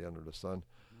everybody under the sun.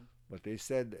 Mm-hmm. But they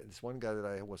said, this one guy that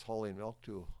I was hauling milk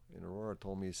to in Aurora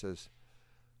told me, he says,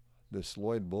 this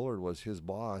Lloyd Bullard was his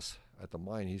boss at the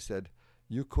mine. He said,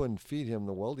 you couldn't feed him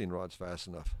the welding rods fast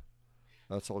enough.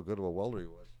 That's how good of a welder he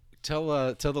was. Tell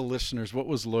the listeners, what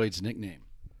was Lloyd's nickname?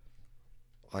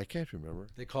 I can't remember.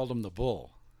 They called him the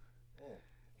Bull. Oh.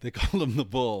 They called him the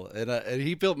Bull, and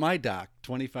he built my dock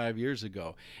 25 years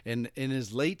ago. And in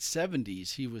his late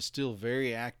 70s, he was still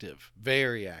very active,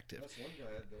 very active. That's one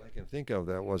guy that I can think of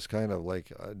that was kind of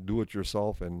like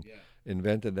do-it-yourself and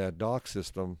invented that dock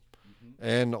system. Mm-hmm.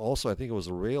 And also, I think it was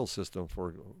a rail system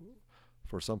for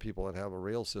some people that have a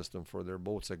rail system for their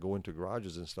boats that go into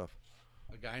garages and stuff.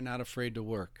 A guy not afraid to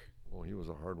work. Oh, he was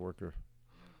a hard worker.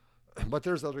 But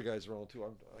there's other guys around too.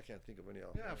 I can't think of any.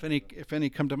 Yeah, if any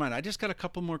come to mind. I just got a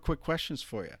couple more quick questions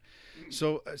for you.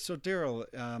 So Daryl,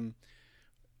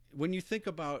 when you think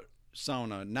about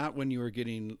sauna, not when you were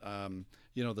getting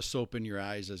the soap in your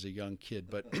eyes as a young kid,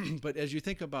 but but as you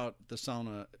think about the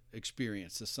sauna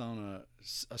experience, a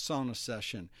sauna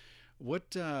session,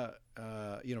 what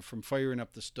from firing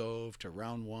up the stove to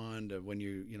round one to when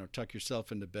you tuck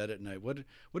yourself into bed at night,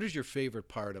 what is your favorite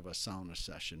part of a sauna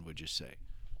session, would you say?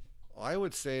 I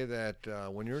would say that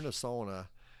when you're in a sauna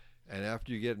and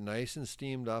after you get nice and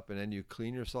steamed up and then you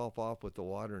clean yourself off with the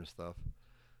water and stuff,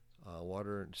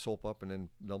 water and soap up and then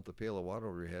dump the pail of water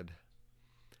over your head,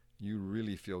 you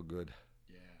really feel good.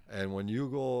 Yeah. And when you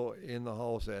go in the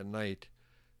house at night,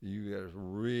 you get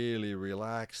really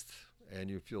relaxed and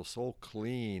you feel so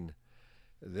clean.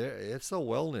 It's a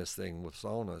wellness thing with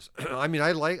saunas. I mean,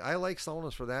 I like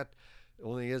saunas for that. The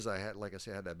only thing is, I had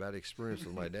that bad experience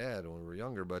with my dad when we were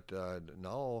younger. But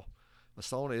now, a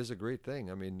sauna is a great thing.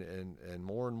 I mean, and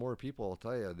more people, I'll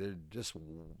tell you, they just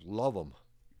love them.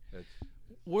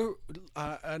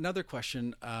 Another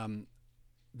question.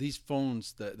 These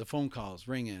phones, the phone calls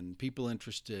ringing, people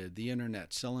interested, the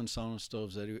internet, selling sauna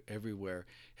stoves everywhere.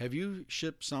 Have you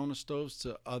shipped sauna stoves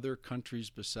to other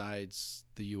countries besides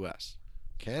the U.S.?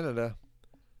 Canada.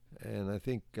 And I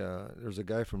think there's a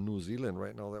guy from New Zealand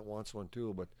right now that wants one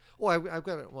too. But I've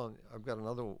got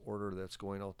another order that's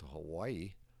going out to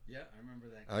Hawaii. Yeah, I remember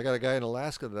that. I got a guy in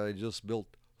Alaska that I just built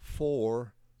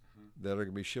 4 that are going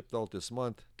to be shipped out this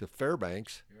month to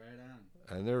Fairbanks. You're right on.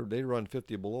 And they run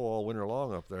 50 below all winter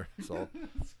long up there. So,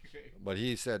 that's great. But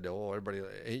he said, everybody,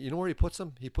 you know where he puts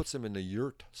them? He puts them in the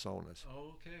yurt saunas.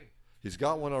 Oh, okay. He's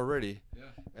got one already. Yeah.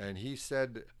 And he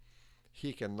said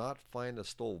he cannot find a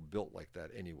stove built like that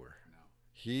anywhere. No.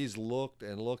 He's looked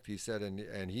and looked. He said,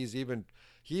 and he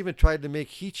even tried to make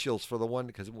heat shields for the one,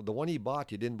 because the one he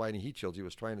bought, he didn't buy any heat shields. He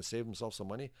was trying to save himself some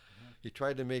money. He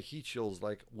tried to make heat shields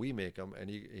like we make them, and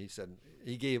he said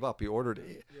he gave up. He ordered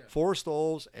 4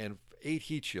 stoves and 8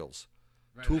 heat shields,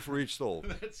 right. 2 for each stove.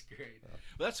 That's great.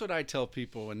 Well, that's what I tell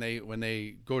people when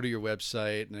they go to your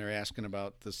website and they're asking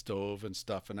about the stove and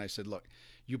stuff. And I said, look,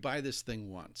 you buy this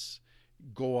thing once,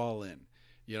 go all in.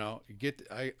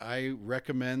 I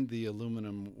recommend the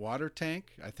aluminum water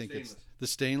tank. I think it's the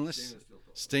stainless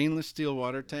steel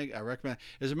water tank. I recommend.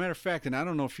 As a matter of fact, and I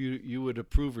don't know if you would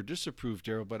approve or disapprove,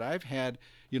 Daryl, but I've had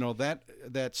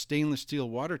that stainless steel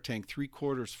water tank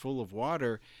 3/4 full of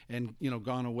water, and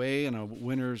gone away in a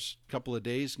winter's couple of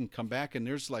days and come back, and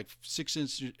there's like 6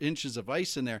 inches of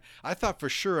ice in there. I thought for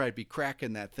sure I'd be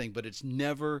cracking that thing, but it's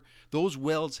never. Those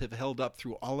welds have held up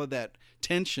through all of that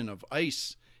tension of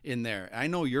ice in there. I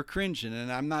know you're cringing,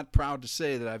 and I'm not proud to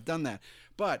say that I've done that,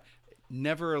 but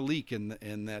never a leak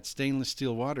in that stainless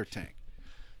steel water tank.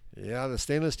 Yeah, the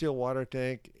stainless steel water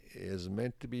tank is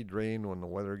meant to be drained when the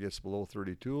weather gets below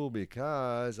 32,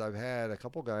 because I've had a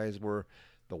couple guys where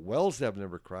the welds have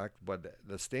never cracked, but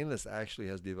the stainless actually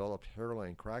has developed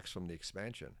hairline cracks from the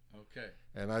expansion. Okay.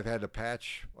 And I've had to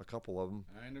patch a couple of them.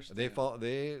 I understand.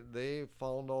 They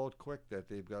found out quick that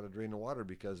they've got to drain the water,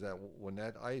 because when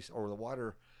that ice or the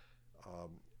water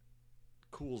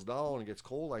cools down and gets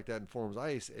cold like that and forms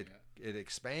ice, it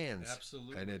expands.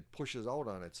 Absolutely. And it pushes out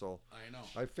on it. So I know.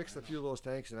 I fixed a few of those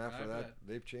tanks, and after that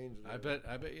they've changed. I bet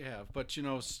you have. But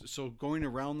so going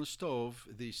around the stove,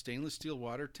 the stainless steel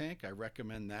water tank, I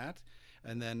recommend that.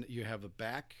 And then you have a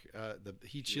back, the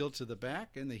heat shield to the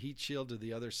back and the heat shield to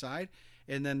the other side,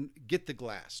 and then get the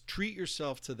glass. Treat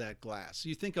yourself to that glass.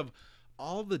 You think of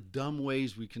all the dumb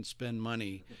ways we can spend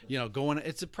money,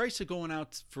 it's the price of going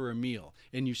out for a meal,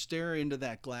 and you stare into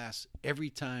that glass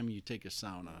every time you take a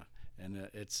sauna. And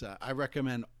I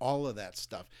recommend all of that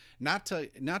stuff, not to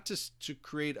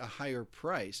create a higher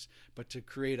price, but to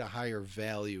create a higher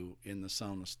value in the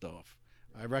sauna stove.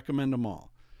 I recommend them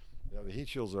all. Yeah, the heat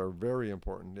shields are very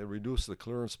important. They reduce the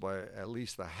clearance by at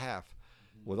least a half.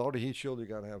 Without a heat shield, you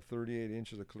got to have 38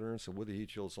 inches of clearance, and with a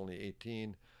heat shield, it's only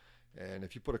 18. And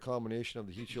if you put a combination of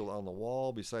the heat shield on the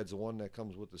wall, besides the one that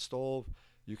comes with the stove,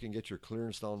 you can get your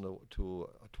clearance down to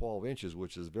 12 inches,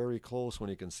 which is very close when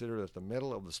you consider that the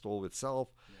metal of the stove itself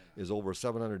is over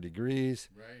 700 degrees.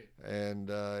 Right. And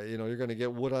you're going to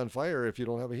get wood on fire if you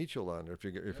don't have a heat shield on there,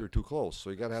 if you're too close. So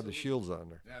you got to have the shields on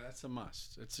there. Yeah, that's a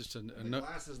must. It's just the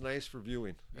glass is nice for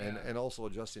viewing and also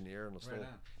adjusting the air in the stove. Right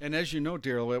on. And as you know,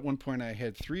 Daryl, at one point I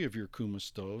had 3 of your Kuma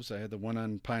stoves. I had the one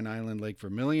on Pine Island, Lake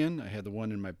Vermilion. I had the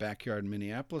one in my backyard in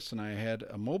Minneapolis, and I had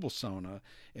a mobile sauna.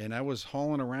 And I was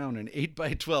hauling around an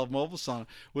 8x12 mobile sauna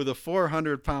with a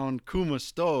 400-pound Kuma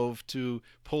stove to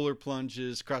polar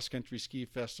plunges, cross-country ski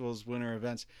festivals, winter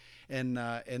events. And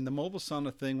the mobile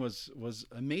sauna thing was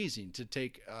amazing to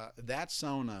take that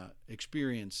sauna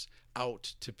experience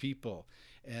out to people.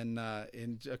 And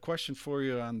a question for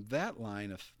you on that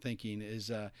line of thinking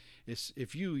is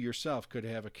if you yourself could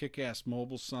have a kick-ass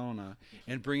mobile sauna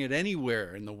and bring it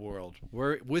anywhere in the world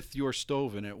with your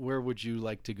stove in it, where would you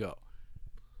like to go?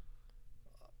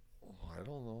 I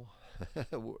don't know.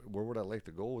 Where would I like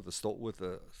to go with the stove with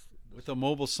a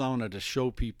mobile sauna to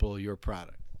show people your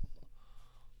product?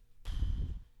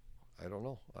 I don't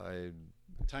know.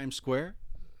 Times Square?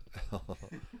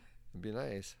 It'd be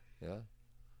nice. Yeah.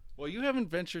 Well, you haven't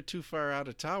ventured too far out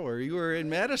of Tower. You were in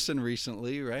Madison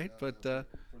recently, right? Yeah, but for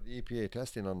the EPA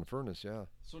testing on the furnace, yeah.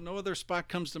 So no other spot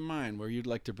comes to mind where you'd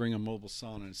like to bring a mobile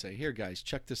sauna and say, "Here, guys,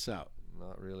 check this out."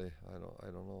 Not really. I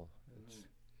don't know.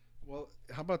 Well,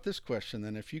 how about this question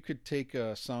then? If you could take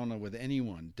a sauna with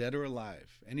anyone, dead or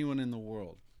alive, anyone in the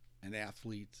world, an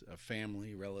athlete, a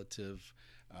family, relative,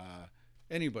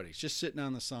 anybody, just sitting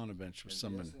on the sauna bench with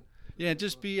someone. Yeah,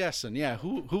 just BSing. Yeah,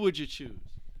 who would you choose?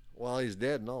 Well, he's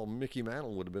dead now. Mickey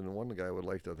Mantle would have been the one guy I would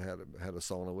like to have had a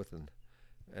sauna with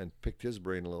and picked his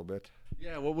brain a little bit.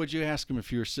 Yeah, what would you ask him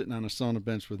if you were sitting on a sauna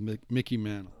bench with Mickey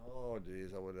Mantle? Oh,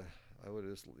 geez, I would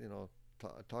just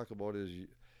talk about his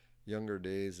younger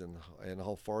days and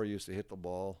how far he used to hit the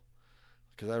ball.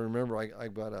 Because I remember I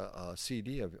got a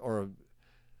CD or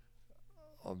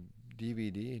a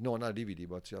DVD. No, not a DVD,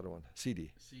 but it's the other one.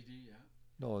 CD. CD, yeah.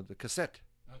 No, the cassette.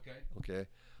 Okay.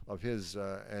 Of his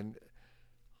and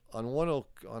on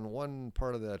one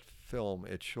part of that film,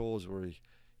 it shows where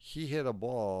he hit a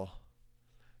ball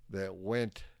that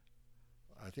went,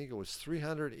 I think it was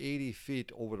 380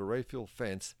 feet over the right field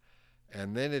fence,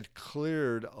 and then it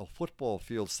cleared a football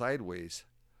field sideways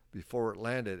before it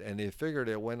landed, and they figured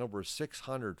it went over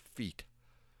 600 feet.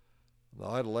 Now,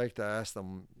 I'd like to ask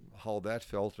them how that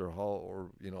felt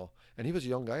and he was a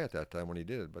young guy at that time when he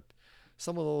did it, but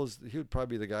some of those, he would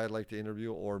probably be the guy I'd like to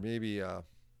interview, or maybe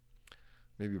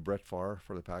Brett Favre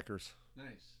for the Packers.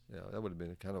 Nice. Yeah, that would have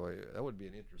been that would be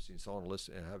an interesting song to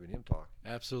listen and having him talk.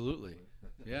 Absolutely.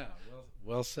 Yeah.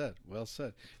 Well said. Well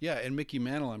said. Yeah, and Mickey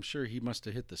Mantle, I'm sure he must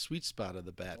have hit the sweet spot of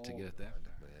the bat to get it that.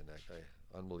 Man, that guy,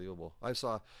 unbelievable. I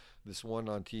saw this one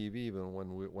on TV even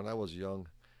when I was young,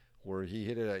 where he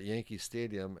hit it at Yankee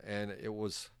Stadium, and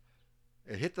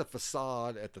it hit the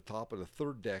facade at the top of the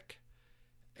third deck,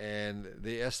 and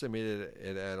they estimated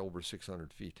it at over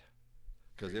 600 feet.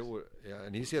 Because it would, yeah,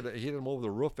 and he hit him over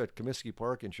the roof at Comiskey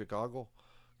Park in Chicago,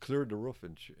 cleared the roof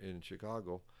in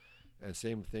Chicago, and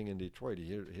same thing in Detroit. He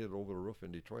hit it over the roof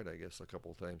in Detroit, I guess, a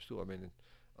couple of times too. I mean,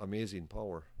 amazing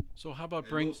power. So how about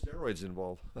no steroids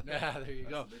involved? Yeah, there you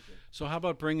go. So how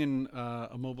about bringing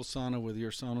a mobile sauna with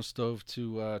your sauna stove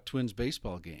to Twins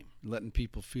baseball game, letting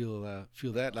people feel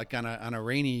that like on a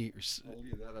rainy. I'll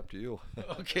leave that up to you.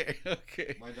 Okay.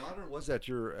 My daughter was at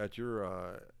your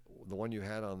the one you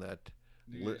had on that.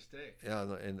 New Year's Day.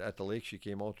 Yeah, and at the lake, she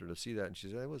came out there to see that, and she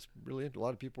said it was really interesting. A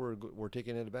lot of people were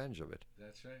taking advantage of it.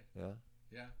 That's right. Yeah.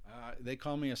 Yeah. They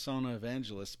call me a sauna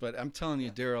evangelist, but I'm telling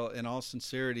you, Daryl, in all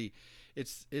sincerity,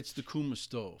 it's the Kuma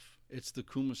stove. It's the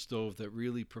Kuma stove that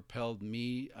really propelled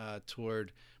me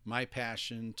toward my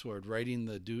passion, toward writing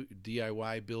the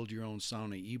DIY Build Your Own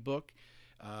Sauna ebook.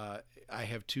 I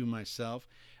have 2 myself.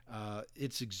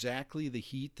 It's exactly the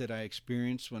heat that I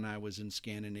experienced when I was in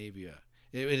Scandinavia.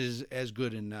 It is as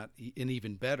good and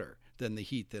even better than the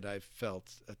heat that I've felt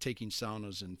taking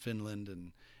saunas in Finland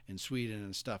and Sweden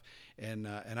and stuff. And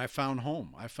I found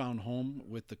home. I found home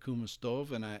with the Kuma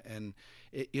stove. And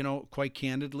quite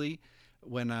candidly,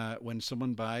 when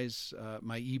someone buys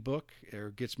my ebook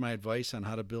or gets my advice on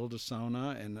how to build a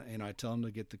sauna, and I tell them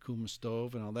to get the Kuma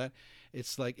stove and all that,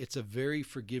 it's like it's a very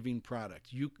forgiving product.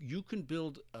 You can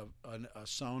build a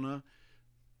sauna,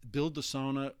 build the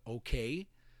sauna okay.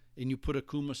 And you put a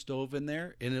Kuma stove in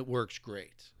there, and it works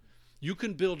great. You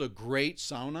can build a great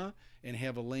sauna and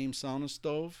have a lame sauna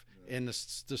stove, and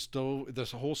the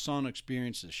whole sauna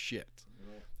experience is shit.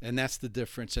 And that's the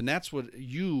difference. And that's what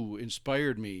you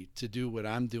inspired me to do what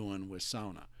I'm doing with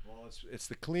sauna. Well, it's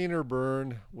the cleaner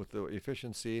burn with the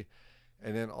efficiency,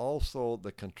 And then also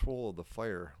the control of the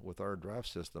fire with our draft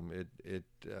system. It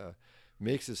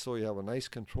makes it so you have a nice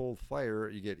controlled fire.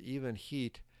 You get even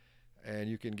heat, and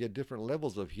you can get different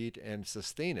levels of heat and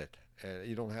sustain it. And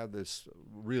you don't have this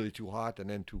really too hot and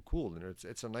then too cool. And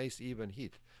it's a nice even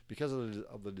heat because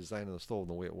of the design of the stove and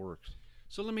the way it works.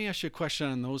 So let me ask you a question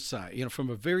on those sides. From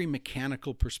a very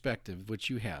mechanical perspective, which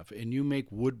you have, and you make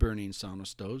wood-burning sauna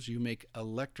stoves, you make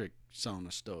electric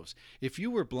sauna stoves. If you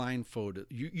were blindfolded,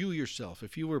 you yourself,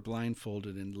 if you were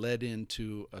blindfolded and led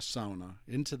into a sauna,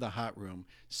 into the hot room,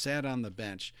 sat on the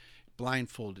bench,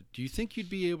 blindfolded, do you think you'd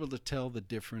be able to tell the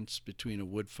difference between a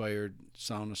wood-fired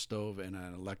sauna stove and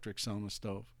an electric sauna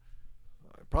stove?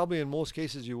 Probably in most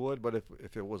cases you would, but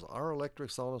if it was our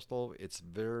electric sauna stove, it's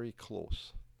very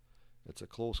close. It's a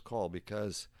close call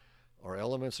because our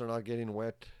elements are not getting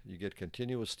wet. You get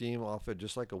continuous steam off it,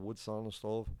 just like a wood sauna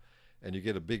stove, and you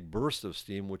get a big burst of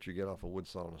steam, which you get off a wood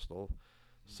sauna stove.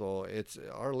 So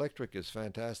our electric is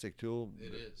fantastic too.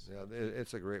 It is. Yeah,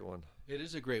 it's a great one. It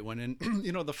is a great one, and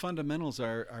the fundamentals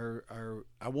are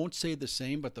I won't say the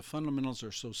same, but the fundamentals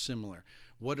are so similar.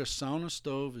 What a sauna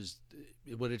stove is,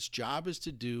 what its job is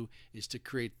to do, is to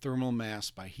create thermal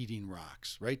mass by heating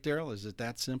rocks. Right, Daryl? Is it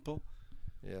that simple?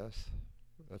 Yes,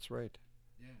 that's right.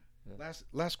 Yeah.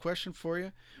 Last question for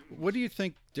you. What do you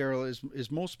think, Daryl,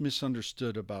 is most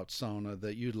misunderstood about sauna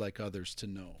that you'd like others to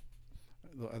know,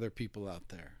 the other people out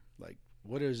there? Like,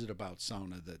 what is it about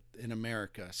sauna that in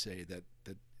America, say, that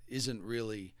isn't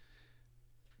really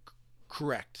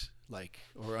correct, like,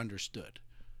 or understood?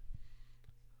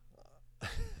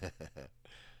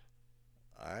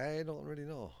 I don't really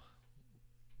know.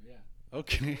 Yeah.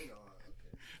 Okay.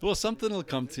 Well, something will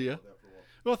come to you.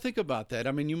 Well, think about that.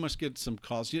 I mean, you must get some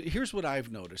calls. Here's what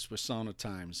I've noticed with Sauna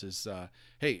Times is,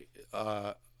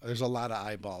 there's a lot of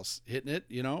eyeballs hitting it.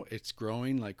 It's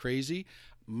growing like crazy.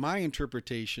 My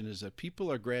interpretation is that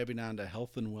people are grabbing onto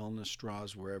health and wellness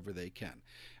straws wherever they can.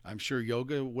 I'm sure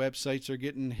yoga websites are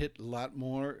getting hit a lot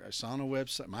more. A sauna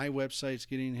website, my website's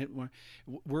getting hit more.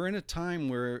 We're in a time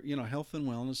where, health and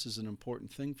wellness is an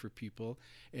important thing for people.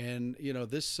 And,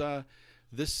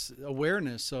 this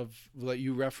awareness of what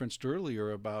you referenced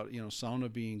earlier about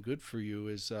sauna being good for you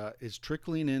is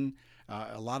trickling in.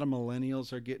 A lot of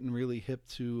millennials are getting really hip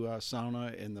to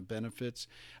sauna and the benefits.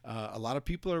 A lot of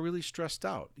people are really stressed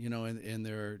out, in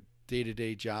their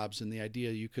day-to-day jobs, and the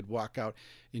idea you could walk out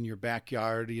in your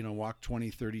backyard, walk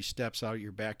 20, 30 steps out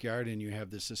your backyard, and you have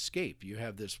this escape. You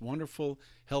have this wonderful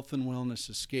health and wellness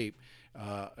escape.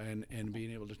 And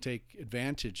being able to take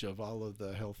advantage of all of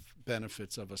the health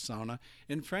benefits of a sauna,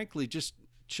 and frankly, just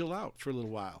chill out for a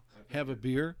little while, have a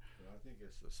beer. I think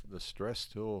it's the stress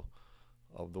too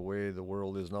of the way the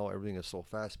world is now. Everything is so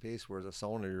fast-paced. Whereas a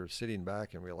sauna, you're sitting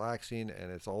back and relaxing, and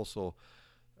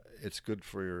it's good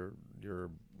for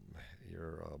your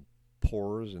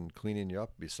pores and cleaning you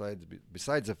up.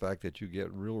 Besides the fact that you get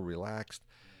real relaxed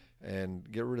and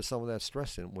get rid of some of that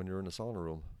stress when you're in the sauna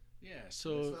room. Yeah,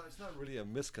 so it's not really a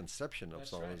misconception of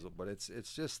saunas, right. But it's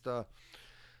just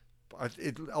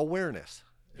awareness.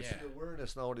 It's Yeah. the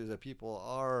awareness nowadays that people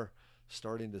are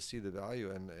starting to see the value,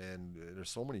 and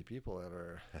there's so many people that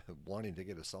are wanting to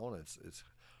get a sauna. It's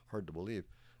hard to believe.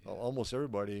 Yeah. Almost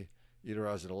everybody either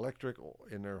has an electric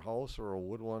in their house or a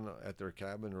wood one at their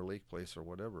cabin or lake place or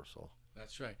whatever. So.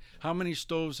 That's right. How many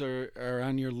stoves are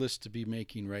on your list to be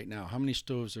making right now? How many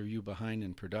stoves are you behind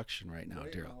in production right now,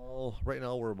 Daryl? Right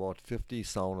now we're about 50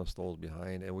 sauna stoves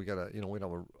behind, and we got we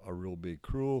have a real big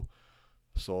crew,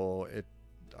 so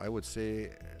I would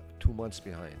say 2 months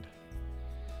behind.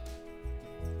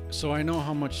 So I know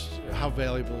how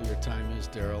valuable your time is,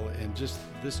 Daryl, and just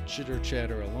this chitter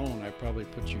chatter alone, I probably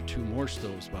put you 2 more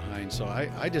stoves behind. So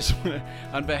I just,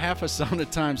 on behalf of Sauna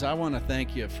Times, I want to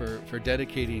thank you for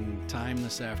dedicating time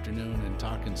this afternoon and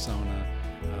talking sauna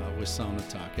with Sauna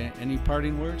Talk. Any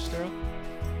parting words, Daryl?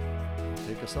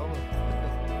 Take a sauna.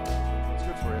 It's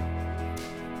good for you.